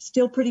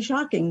still pretty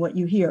shocking what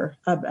you hear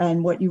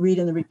and what you read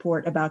in the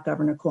report about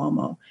Governor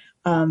Cuomo.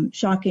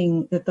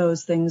 Shocking that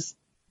those things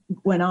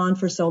went on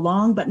for so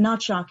long, but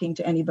not shocking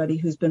to anybody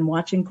who's been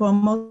watching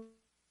Cuomo,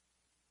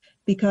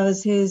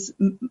 because his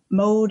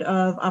mode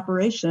of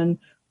operation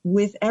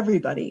with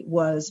everybody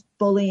was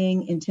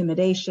bullying,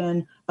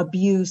 intimidation,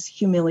 abuse,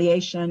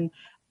 humiliation,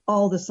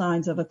 all the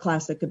signs of a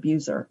classic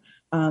abuser.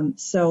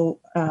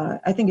 So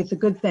I think it's a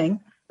good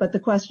thing, but the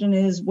question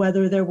is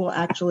whether there will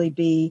actually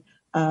be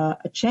a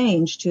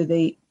change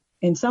to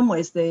in some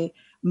ways, the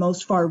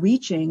most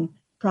far-reaching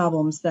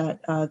problems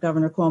that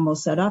Governor Cuomo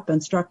set up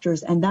and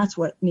structures, and that's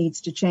what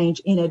needs to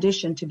change in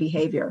addition to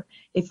behavior.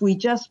 If we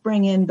just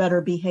bring in better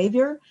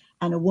behavior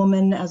and a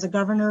woman as a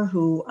governor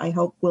who I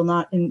hope will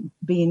not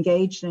be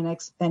engaged in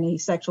any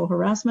sexual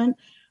harassment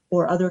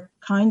or other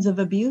kinds of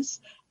abuse,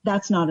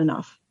 that's not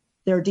enough.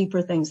 There are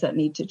deeper things that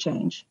need to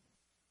change.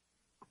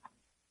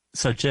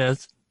 Such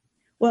as?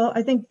 Well,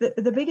 I think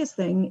the biggest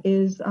thing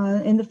is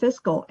in the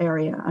fiscal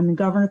area. I mean,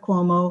 Governor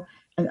Cuomo,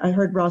 I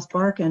heard Ross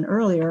Barkan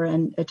earlier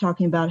and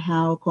talking about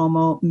how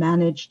Cuomo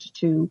managed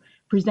to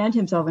present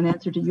himself, in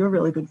answer to your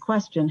really good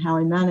question, how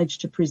he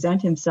managed to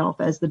present himself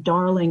as the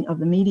darling of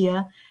the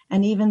media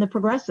and even the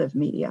progressive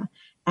media.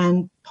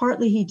 And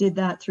partly he did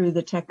that through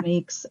the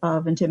techniques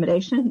of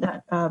intimidation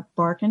that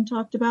Barkan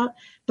talked about,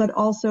 but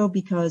also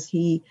because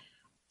he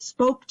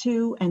spoke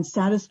to and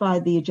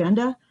satisfied the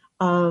agenda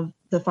of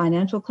the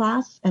financial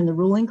class and the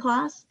ruling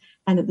class.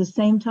 And at the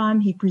same time,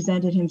 he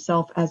presented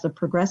himself as a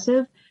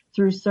progressive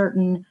through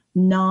certain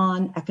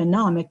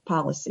non-economic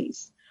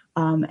policies.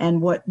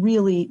 And what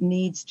really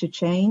needs to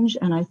change,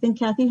 and I think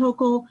Kathy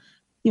Hochul,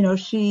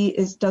 she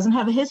doesn't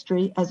have a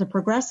history as a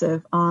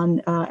progressive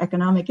on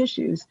economic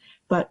issues,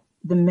 but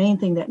the main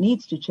thing that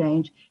needs to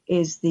change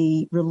is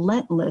the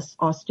relentless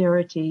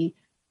austerity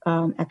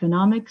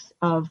economics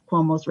of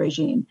Cuomo's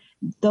regime.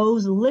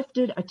 Those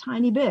lifted a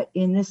tiny bit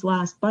in this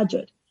last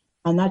budget,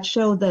 and that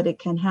showed that it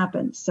can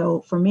happen.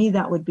 So for me,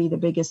 that would be the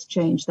biggest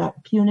change,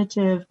 that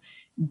punitive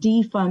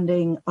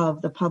defunding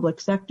of the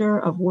public sector,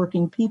 of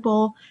working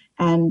people,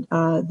 and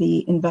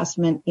the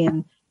investment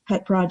in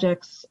pet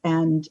projects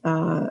and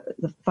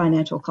the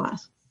financial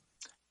class.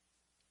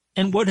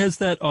 And what has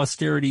that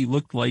austerity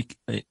looked like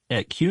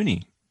at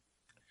CUNY?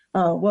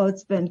 Oh, well,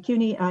 it's been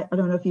CUNY. I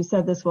don't know if you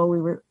said this while we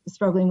were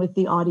struggling with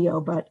the audio,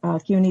 but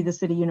CUNY, the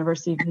City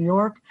University of New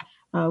York,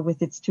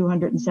 with its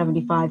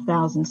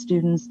 275,000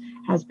 students,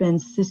 has been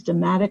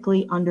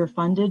systematically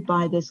underfunded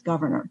by this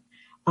governor.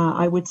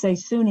 I would say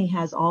SUNY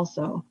has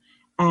also.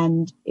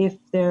 And if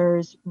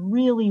there's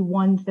really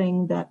one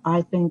thing that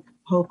I think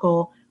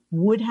Hochul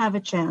would have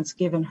a chance,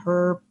 given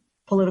her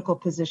political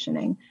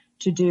positioning,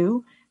 to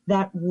do,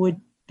 that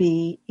would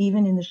be,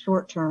 even in the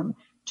short term,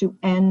 to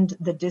end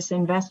the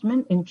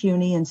disinvestment in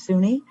CUNY and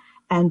SUNY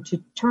and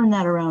to turn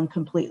that around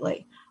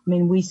completely. I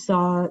mean, we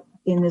saw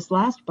in this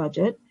last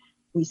budget,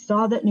 we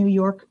saw that New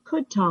York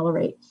could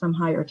tolerate some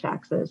higher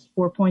taxes.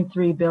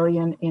 $4.3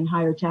 billion in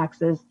higher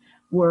taxes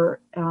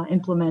were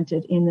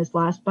implemented in this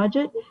last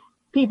budget.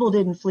 People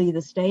didn't flee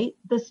the state.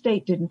 The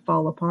state didn't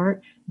fall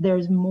apart.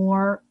 There's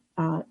more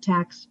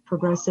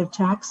progressive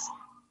tax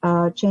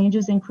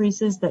changes,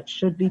 increases that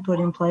should be put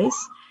in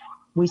place.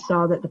 We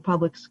saw that the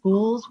public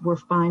schools were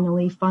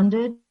finally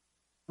funded,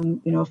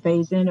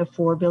 phase in of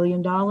 $4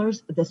 billion.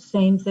 The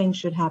same thing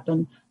should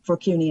happen for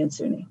CUNY and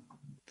SUNY.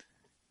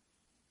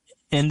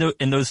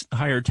 And those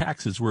higher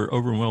taxes were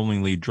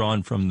overwhelmingly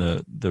drawn from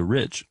the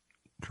rich,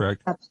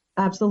 correct?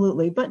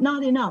 Absolutely, but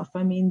not enough.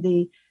 I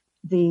mean,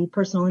 the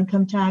personal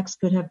income tax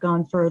could have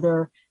gone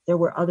further. There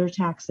were other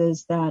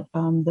taxes that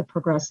the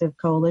Progressive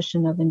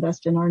Coalition of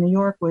Invest in Our New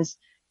York was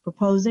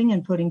proposing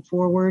and putting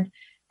forward.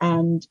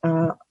 And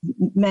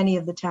many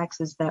of the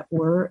taxes that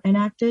were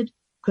enacted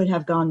could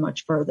have gone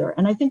much further.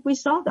 And I think we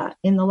saw that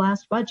in the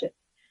last budget.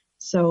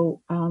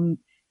 So,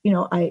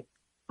 I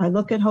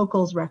look at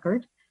Hochul's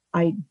record.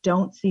 I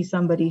don't see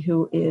somebody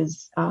who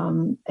is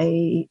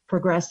a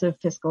progressive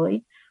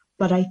fiscally,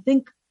 but I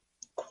think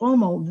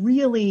Cuomo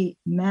really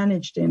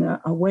managed in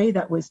a way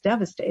that was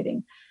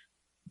devastating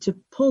to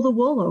pull the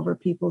wool over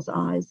people's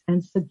eyes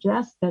and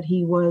suggest that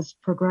he was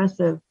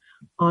progressive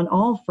on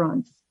all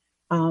fronts.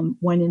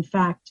 When in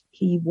fact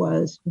he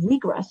was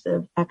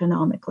regressive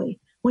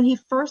economically. When he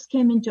first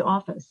came into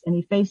office and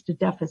he faced a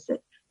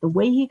deficit, the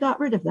way he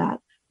got rid of that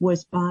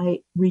was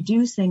by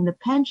reducing the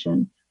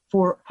pension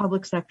for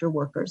public sector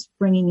workers,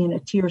 bringing in a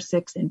tier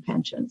 6 in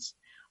pensions.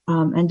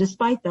 And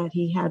despite that,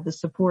 he had the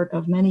support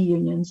of many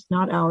unions,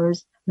 not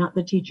ours, not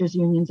the teachers'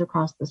 unions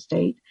across the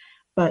state,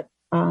 but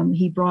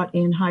he brought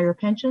in higher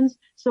pensions.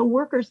 So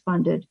workers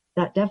funded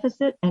that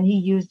deficit and he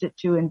used it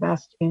to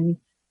invest in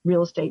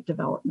real estate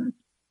development.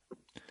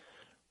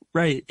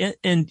 Right.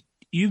 And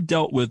you've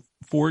dealt with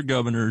 4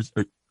 governors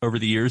over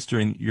the years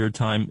during your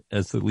time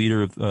as the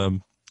leader of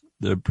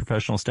the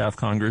Professional Staff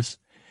Congress.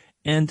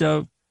 And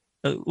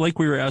like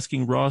we were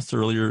asking Ross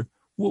earlier,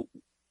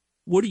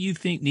 what do you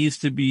think needs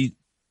to be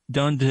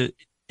done to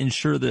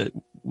ensure that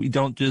we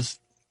don't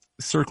just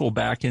circle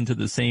back into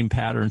the same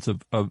patterns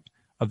of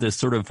this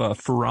sort of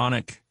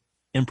pharaonic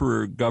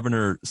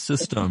emperor-governor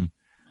system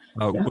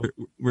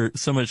where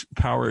so much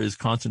power is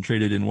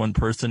concentrated in one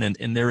person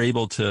and they're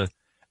able to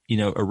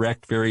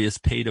erect various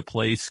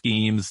pay-to-play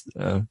schemes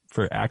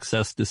for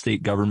access to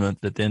state government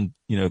that then,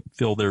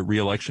 fill their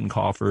reelection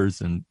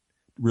coffers and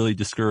really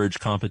discourage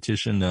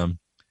competition.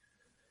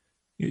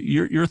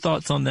 Your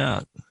thoughts on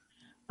that?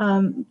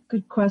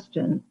 Good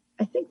question.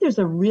 I think there's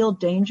a real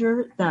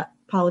danger that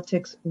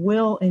politics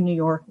in New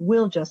York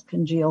will just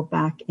congeal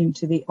back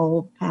into the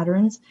old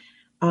patterns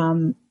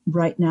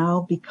right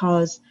now,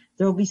 because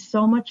there will be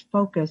so much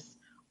focus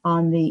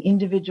on the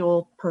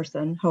individual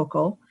person,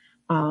 Hochul,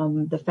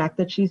 the fact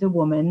that she's a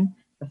woman,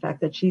 the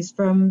fact that she's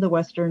from the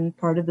western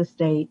part of the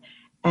state.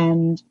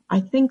 And I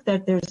think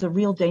that there's a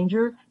real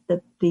danger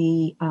that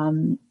the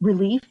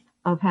relief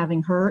of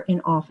having her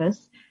in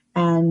office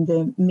and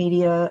the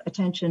media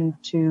attention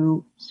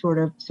to sort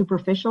of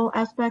superficial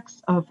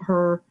aspects of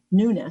her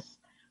newness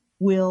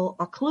will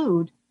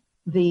occlude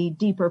the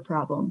deeper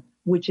problem,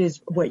 which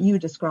is what you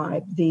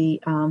described,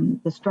 the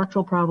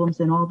structural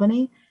problems in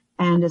Albany,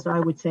 and as I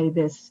would say,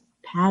 this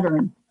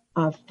pattern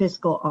of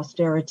fiscal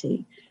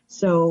austerity.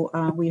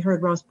 So we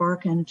heard Ross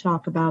Barkan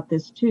talk about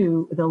this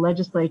too. The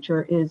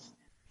legislature is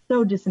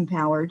so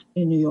disempowered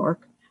in New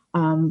York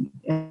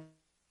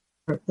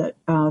that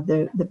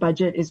the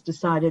budget is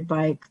decided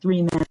by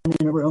 3 men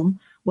in a room.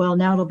 Well,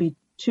 now it'll be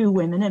 2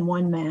 women and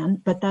 1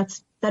 man, but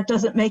that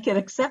doesn't make it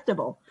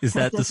acceptable. Is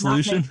that the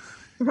solution?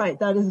 Right.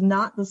 That is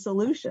not the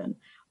solution.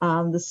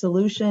 The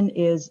solution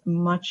is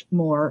much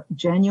more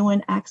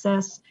genuine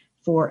access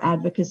for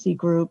advocacy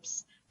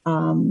groups,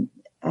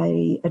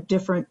 a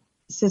different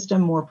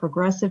system, more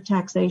progressive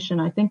taxation.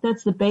 I think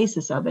that's the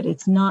basis of it.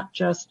 It's not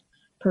just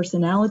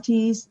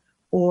personalities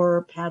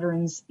or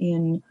patterns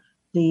in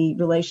the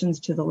relations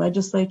to the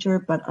legislature,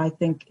 but I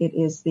think it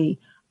is the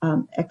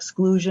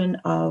exclusion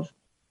of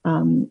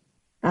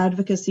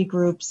advocacy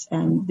groups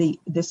and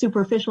the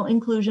superficial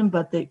inclusion,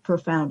 but the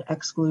profound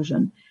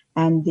exclusion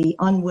and the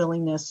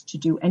unwillingness to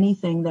do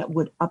anything that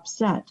would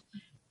upset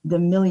the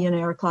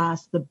millionaire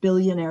class, the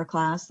billionaire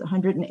class,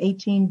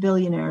 118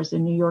 billionaires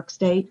in New York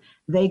State.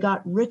 They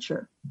got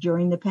richer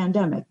during the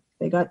pandemic.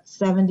 They got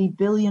 $70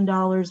 billion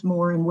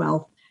more in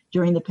wealth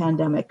during the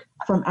pandemic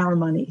from our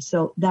money.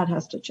 So that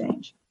has to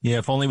change. Yeah,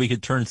 if only we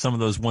could turn some of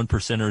those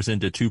 1%ers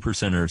into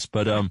 2%ers.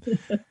 But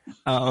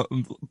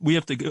we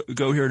have to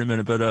go here in a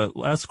minute. But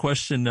last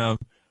question,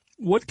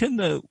 what can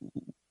the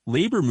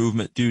labor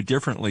movement do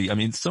differently? I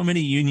mean, so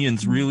many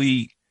unions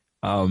really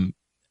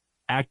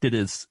acted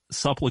as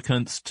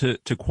supplicants to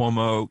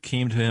Cuomo,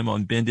 came to him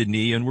on bended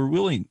knee, and were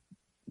really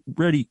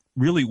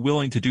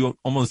willing to do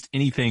almost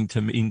anything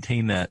to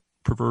maintain that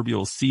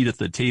proverbial seat at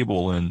the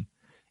table, and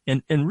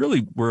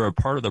really were a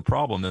part of the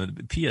problem. The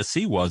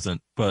PSC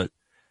wasn't, but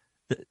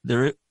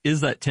there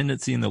is that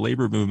tendency in the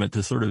labor movement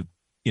to sort of,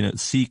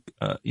 seek,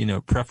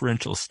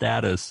 preferential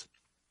status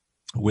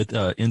with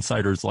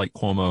insiders like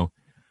Cuomo.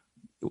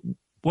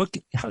 Will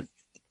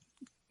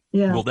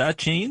that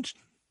change?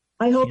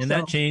 I hope so. Can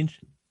that change?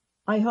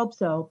 I hope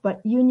so.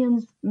 But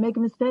unions make a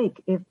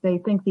mistake if they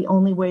think the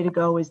only way to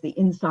go is the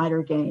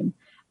insider game.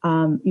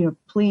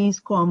 Please,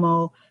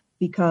 Cuomo,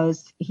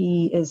 because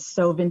he is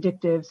so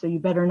vindictive, so you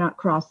better not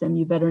cross him.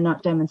 You better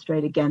not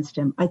demonstrate against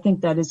him. I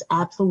think that is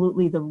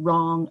absolutely the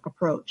wrong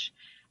approach.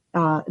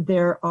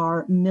 There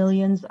are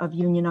millions of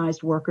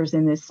unionized workers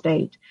in this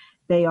state.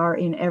 They are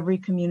in every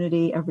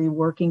community, every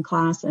working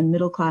class and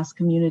middle class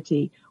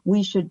community.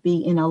 We should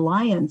be in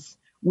alliance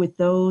with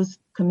those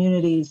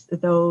communities,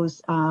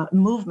 those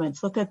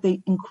movements. Look at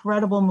the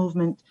incredible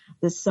movement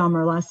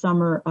last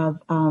summer of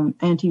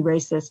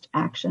anti-racist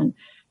action.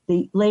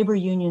 The labor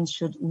unions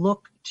should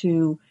look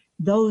to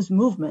those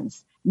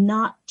movements,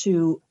 not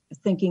to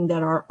thinking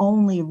that our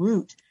only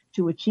route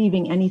to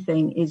achieving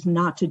anything is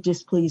not to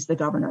displease the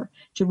governor.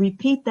 To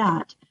repeat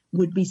that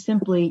would be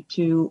simply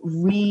to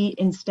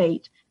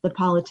reinstate the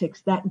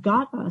politics that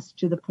got us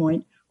to the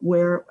point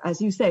where,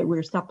 as you say,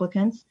 we're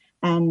supplicants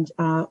and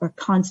are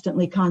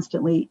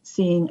constantly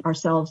seeing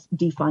ourselves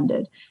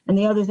defunded. And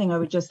the other thing I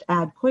would just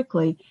add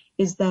quickly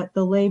is that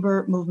the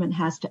labor movement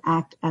has to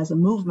act as a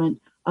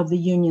movement of the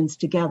unions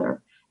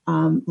together.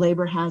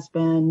 Labor has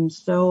been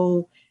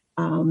so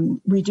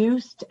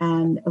reduced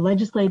and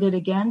legislated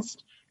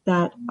against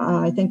that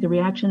I think the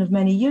reaction of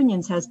many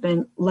unions has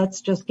been, let's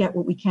just get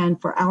what we can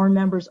for our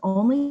members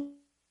only.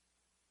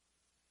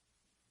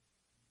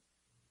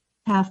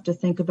 Have to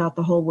think about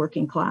the whole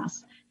working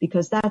class,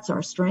 because that's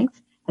our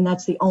strength. And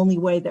that's the only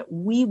way that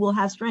we will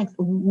have strength.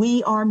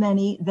 We are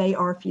many, they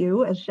are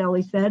few, as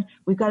Shelley said.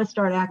 We've got to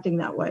start acting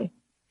that way.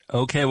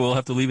 Okay, we'll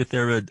have to leave it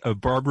there.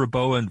 Barbara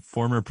Bowen,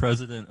 former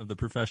president of the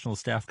Professional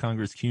Staff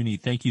Congress CUNY,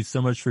 thank you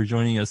so much for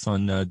joining us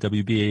on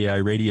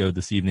WBAI Radio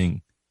this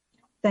evening.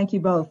 Thank you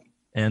both.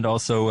 And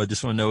also, I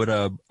just want to note,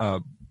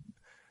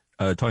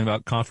 talking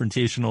about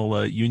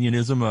confrontational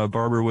unionism,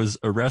 Barbara was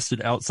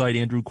arrested outside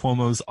Andrew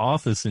Cuomo's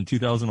office in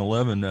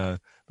 2011,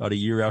 about a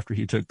year after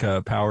he took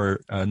power,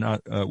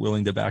 not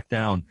willing to back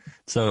down.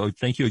 So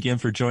thank you again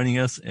for joining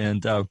us,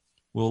 and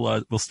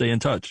we'll stay in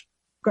touch.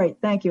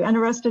 Great, thank you. And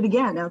arrested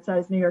again outside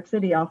his New York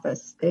City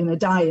office in a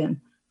die-in.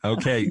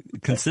 Okay,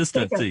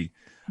 consistency.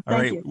 All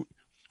right, you.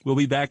 We'll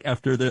be back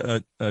after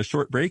the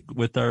short break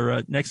with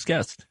our next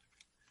guest.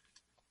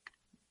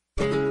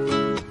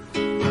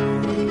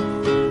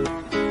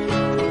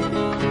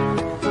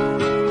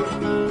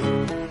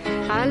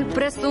 Al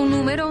preso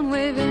número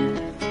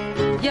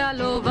 9 ya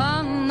lo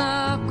van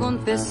a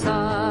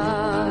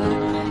confesar.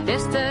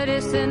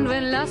 Estaré siendo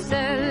en la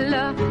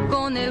celda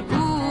con el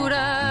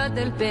cura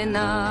del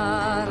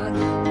penal.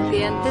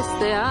 Y antes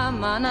de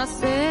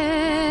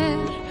amanecer,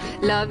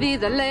 la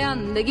vida le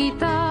han de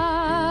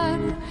quitar,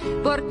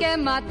 porque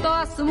mató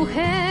a su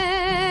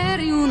mujer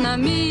y un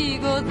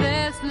amigo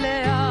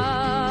desleal.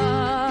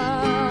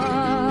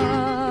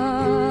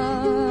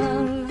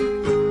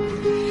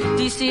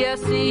 Dice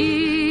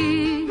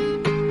así,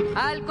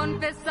 al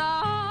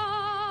confesar.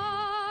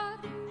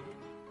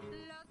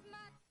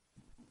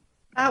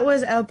 That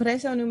was El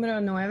Preso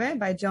Número 9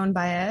 by Joan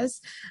Baez,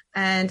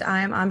 and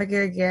I'm Amba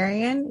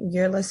Guerguerian.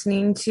 You're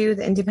listening to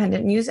the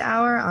Independent News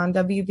Hour on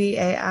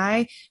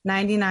WBAI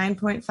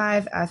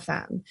 99.5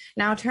 FM.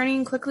 Now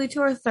turning quickly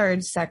to our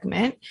third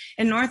segment.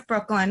 In North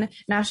Brooklyn,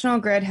 National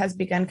Grid has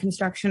begun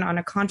construction on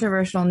a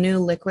controversial new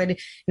liquid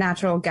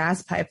natural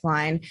gas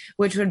pipeline,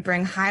 which would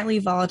bring highly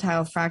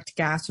volatile fracked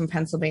gas from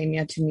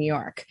Pennsylvania to New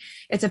York.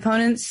 Its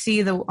opponents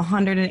see the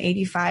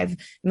 $185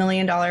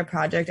 million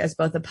project as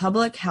both a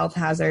public health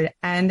hazard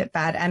and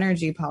bad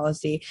energy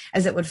policy,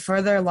 as it would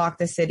further lock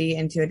the city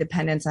into a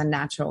dependence on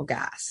natural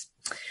gas.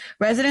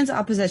 Residents'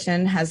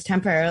 opposition has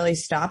temporarily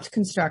stopped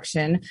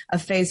construction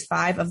of Phase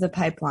 5 of the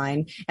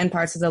pipeline and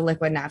parts of the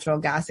liquid natural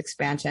gas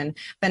expansion,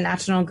 but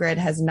National Grid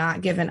has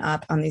not given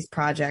up on these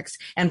projects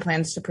and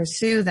plans to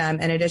pursue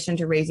them in addition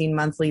to raising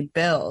monthly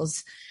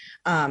bills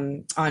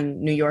on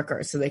New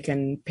Yorkers so they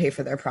can pay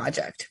for their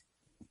project.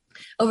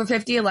 Over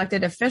 50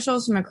 elected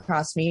officials from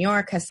across New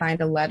York has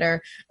signed a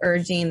letter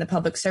urging the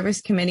Public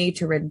Service Committee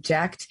to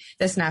reject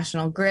this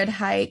National Grid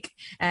hike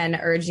and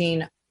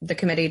urging the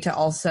committee to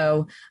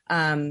also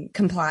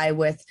comply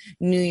with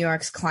New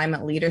York's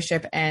Climate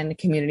Leadership and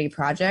Community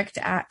Project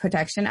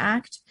Protection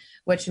Act,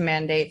 which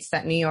mandates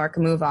that New York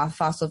move off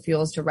fossil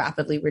fuels to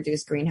rapidly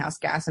reduce greenhouse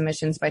gas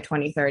emissions by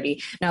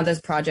 2030. Now,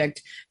 this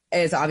project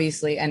is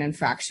obviously an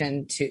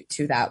infraction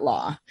to that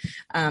law.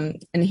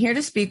 And here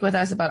to speak with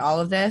us about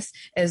all of this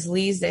is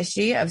Lee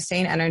Zischi of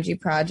Sane Energy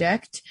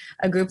Project,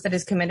 a group that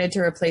is committed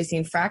to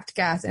replacing fracked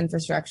gas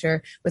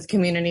infrastructure with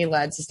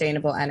community-led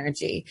sustainable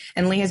energy.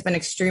 And Lee has been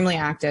extremely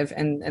active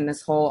in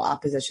this whole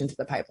opposition to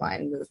the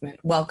pipeline movement.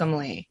 Welcome,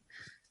 Lee.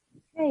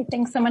 Hey,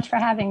 thanks so much for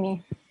having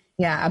me.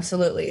 Yeah,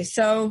 absolutely.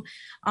 So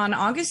on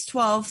August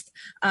 12th,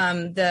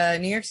 the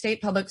New York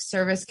State Public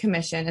Service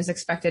Commission is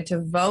expected to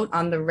vote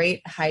on the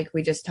rate hike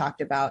we just talked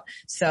about.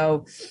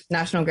 So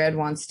National Grid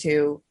wants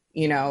to,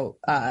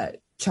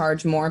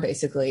 charge more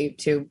basically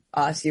to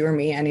us, you or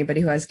me,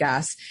 anybody who has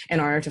gas in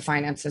order to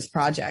finance this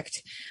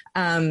project.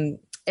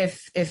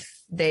 If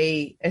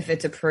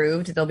it's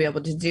approved, they'll be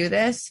able to do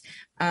this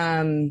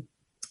and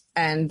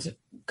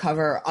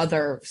cover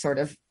other sort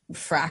of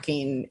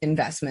fracking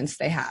investments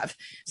they have.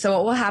 So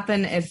what will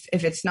happen if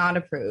it's not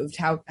approved?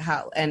 How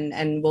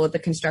and will the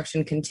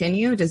construction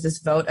continue? Does this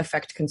vote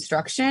affect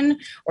construction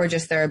or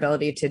just their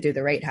ability to do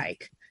the rate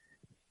hike?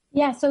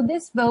 Yeah, so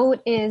this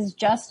vote is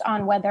just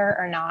on whether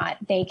or not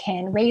they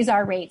can raise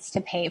our rates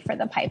to pay for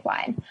the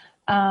pipeline.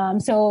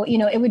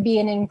 It would be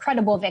an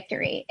incredible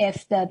victory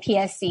if the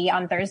PSC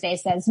on Thursday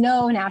says,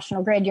 no,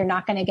 National Grid, you're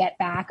not going to get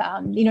back.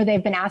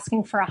 They've been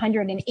asking for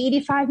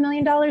 $185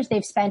 million.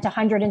 They've spent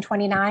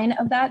 129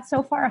 of that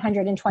so far,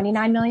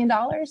 $129 million.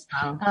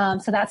 Wow.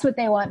 So that's what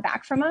they want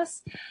back from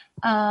us.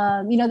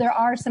 There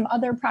are some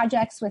other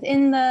projects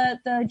within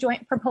the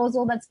joint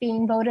proposal that's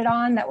being voted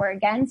on that we're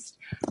against.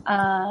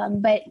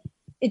 But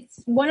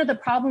it's one of the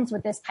problems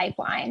with this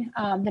pipeline,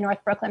 the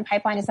North Brooklyn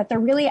pipeline, is that there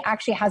really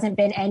actually hasn't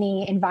been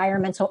any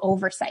environmental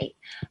oversight.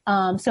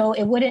 So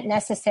it wouldn't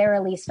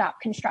necessarily stop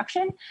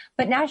construction,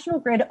 but National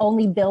Grid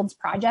only builds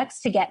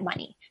projects to get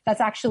money. That's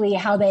actually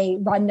how they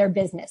run their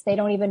business. They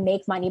don't even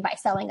make money by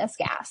selling us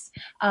gas.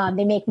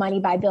 They make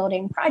money by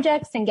building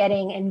projects and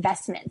getting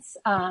investments,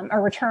 a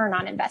return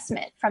on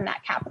investment from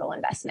that capital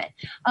investment.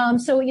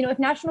 If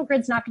National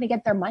Grid's not going to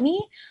get their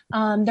money,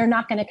 they're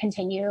not going to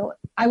continue.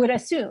 I would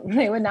assume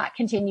they would not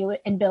continue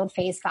and build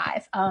phase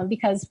 5,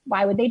 because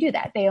why would they do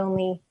that? They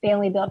only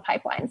build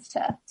pipelines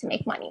to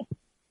make money.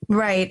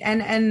 Right.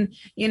 And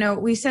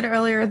we said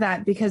earlier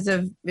that because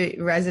of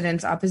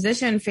residents'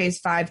 opposition, phase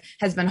 5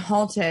 has been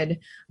halted.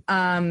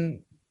 How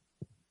can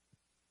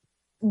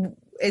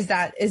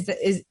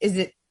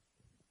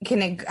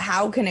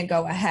it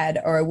go ahead,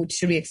 or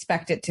should we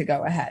expect it to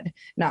go ahead,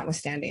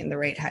 notwithstanding the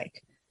rate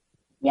hike?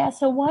 Yeah.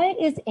 So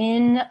what is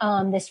in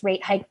this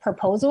rate hike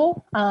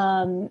proposal?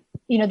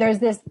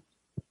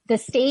 The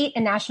state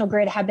and National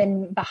Grid have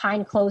been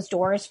behind closed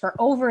doors for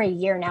over a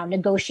year now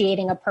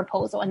negotiating a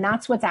proposal, and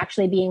that's what's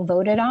actually being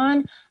voted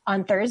on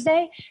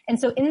Thursday. And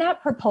so in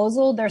that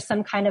proposal, there's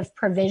some kind of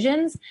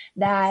provisions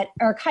that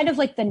are kind of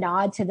like the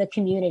nod to the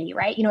community,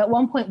 right? At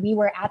one point we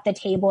were at the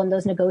table in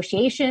those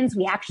negotiations.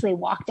 We actually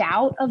walked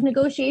out of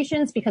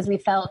negotiations because we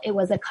felt it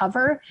was a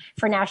cover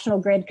for National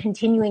Grid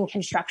continuing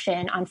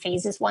construction on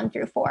phases 1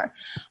 through 4.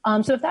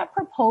 So if that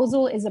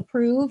proposal is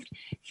approved,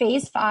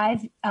 phase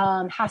 5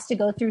 has to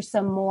go through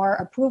some more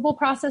approval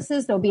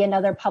processes. There'll be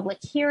another public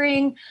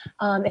hearing.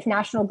 If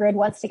National Grid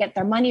wants to get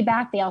their money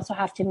back, they also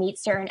have to meet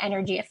certain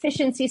energy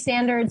efficiency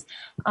standards.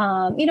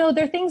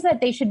 They're things that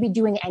they should be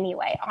doing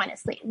anyway,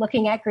 honestly,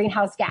 looking at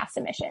greenhouse gas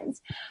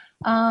emissions.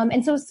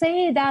 And so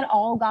say that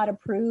all got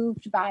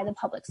approved by the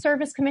Public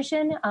Service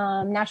Commission,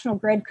 National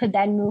Grid could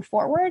then move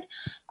forward.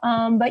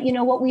 But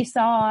what we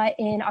saw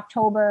in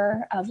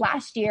October of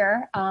last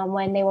year,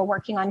 when they were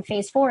working on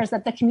phase 4, is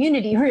that the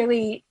community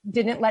really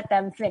didn't let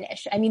them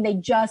finish. I mean, they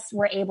just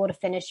were able to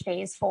finish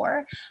phase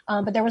 4,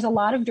 but there was a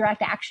lot of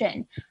direct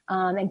action,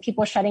 and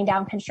people shutting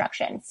down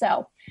construction.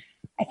 So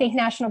I think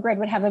National Grid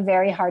would have a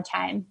very hard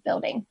time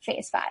building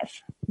phase 5.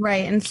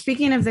 Right. And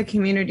speaking of the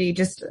community,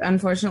 just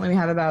unfortunately, we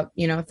have about,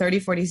 30,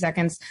 40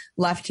 seconds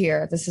left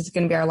here. This is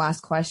going to be our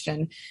last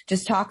question.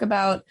 Just talk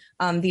about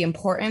the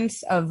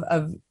importance of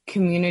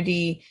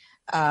community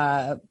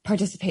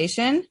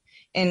participation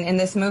in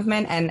this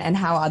movement and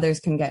how others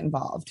can get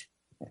involved.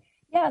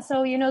 Yeah,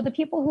 so, the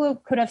people who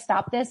could have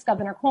stopped this,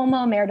 Governor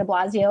Cuomo, Mayor de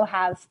Blasio,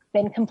 have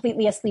been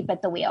completely asleep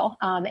at the wheel,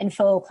 and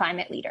faux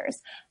climate leaders.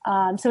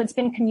 So it's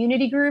been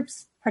community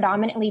groups,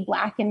 predominantly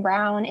Black and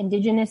Brown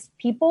Indigenous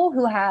people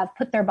who have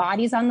put their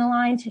bodies on the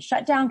line to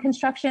shut down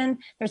construction.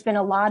 There's been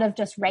a lot of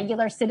just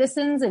regular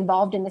citizens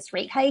involved in this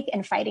rate hike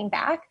and fighting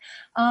back.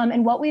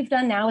 And what we've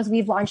done now is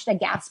we've launched a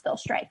gas bill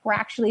strike. We're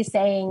actually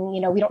saying,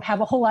 we don't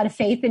have a whole lot of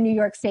faith in New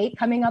York State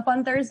coming up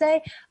on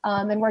Thursday,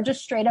 and we're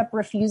just straight up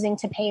refusing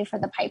to pay for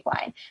the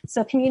pipeline.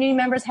 So community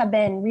members have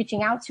been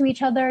reaching out to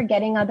each other,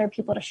 getting other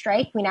people to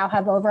strike. We now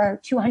have over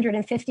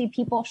 250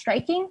 people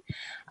striking.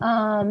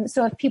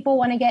 So if people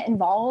want to get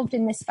involved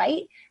in this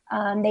fight,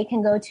 they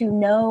can go to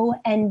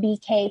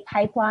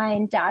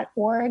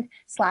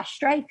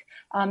nonbkpipeline.org/strike.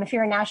 If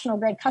you're a National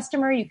Grid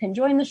customer, you can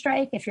join the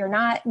strike. If you're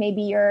not,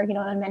 maybe you're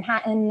in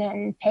Manhattan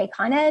and pay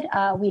Con Ed.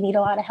 We need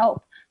a lot of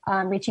help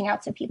reaching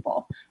out to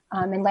people.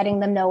 and letting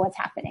them know what's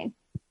happening.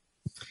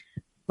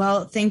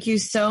 Well, thank you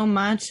so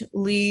much,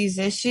 Lee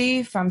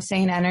Zishi from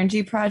Sane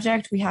Energy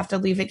Project. We have to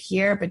leave it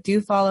here, but do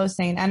follow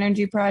Sane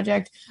Energy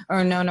Project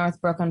or No North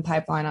Brooklyn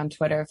Pipeline on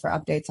Twitter for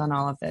updates on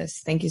all of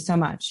this. Thank you so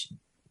much.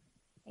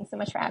 Thanks so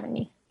much for having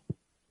me.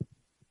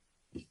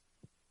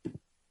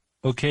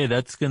 Okay,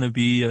 that's going to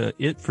be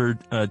it for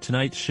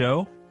tonight's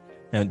show.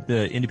 And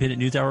the Independent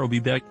News Hour will be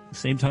back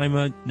same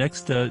time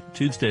next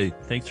Tuesday.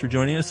 Thanks for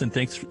joining us, and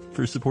thanks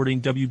for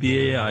supporting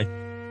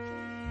WBAI.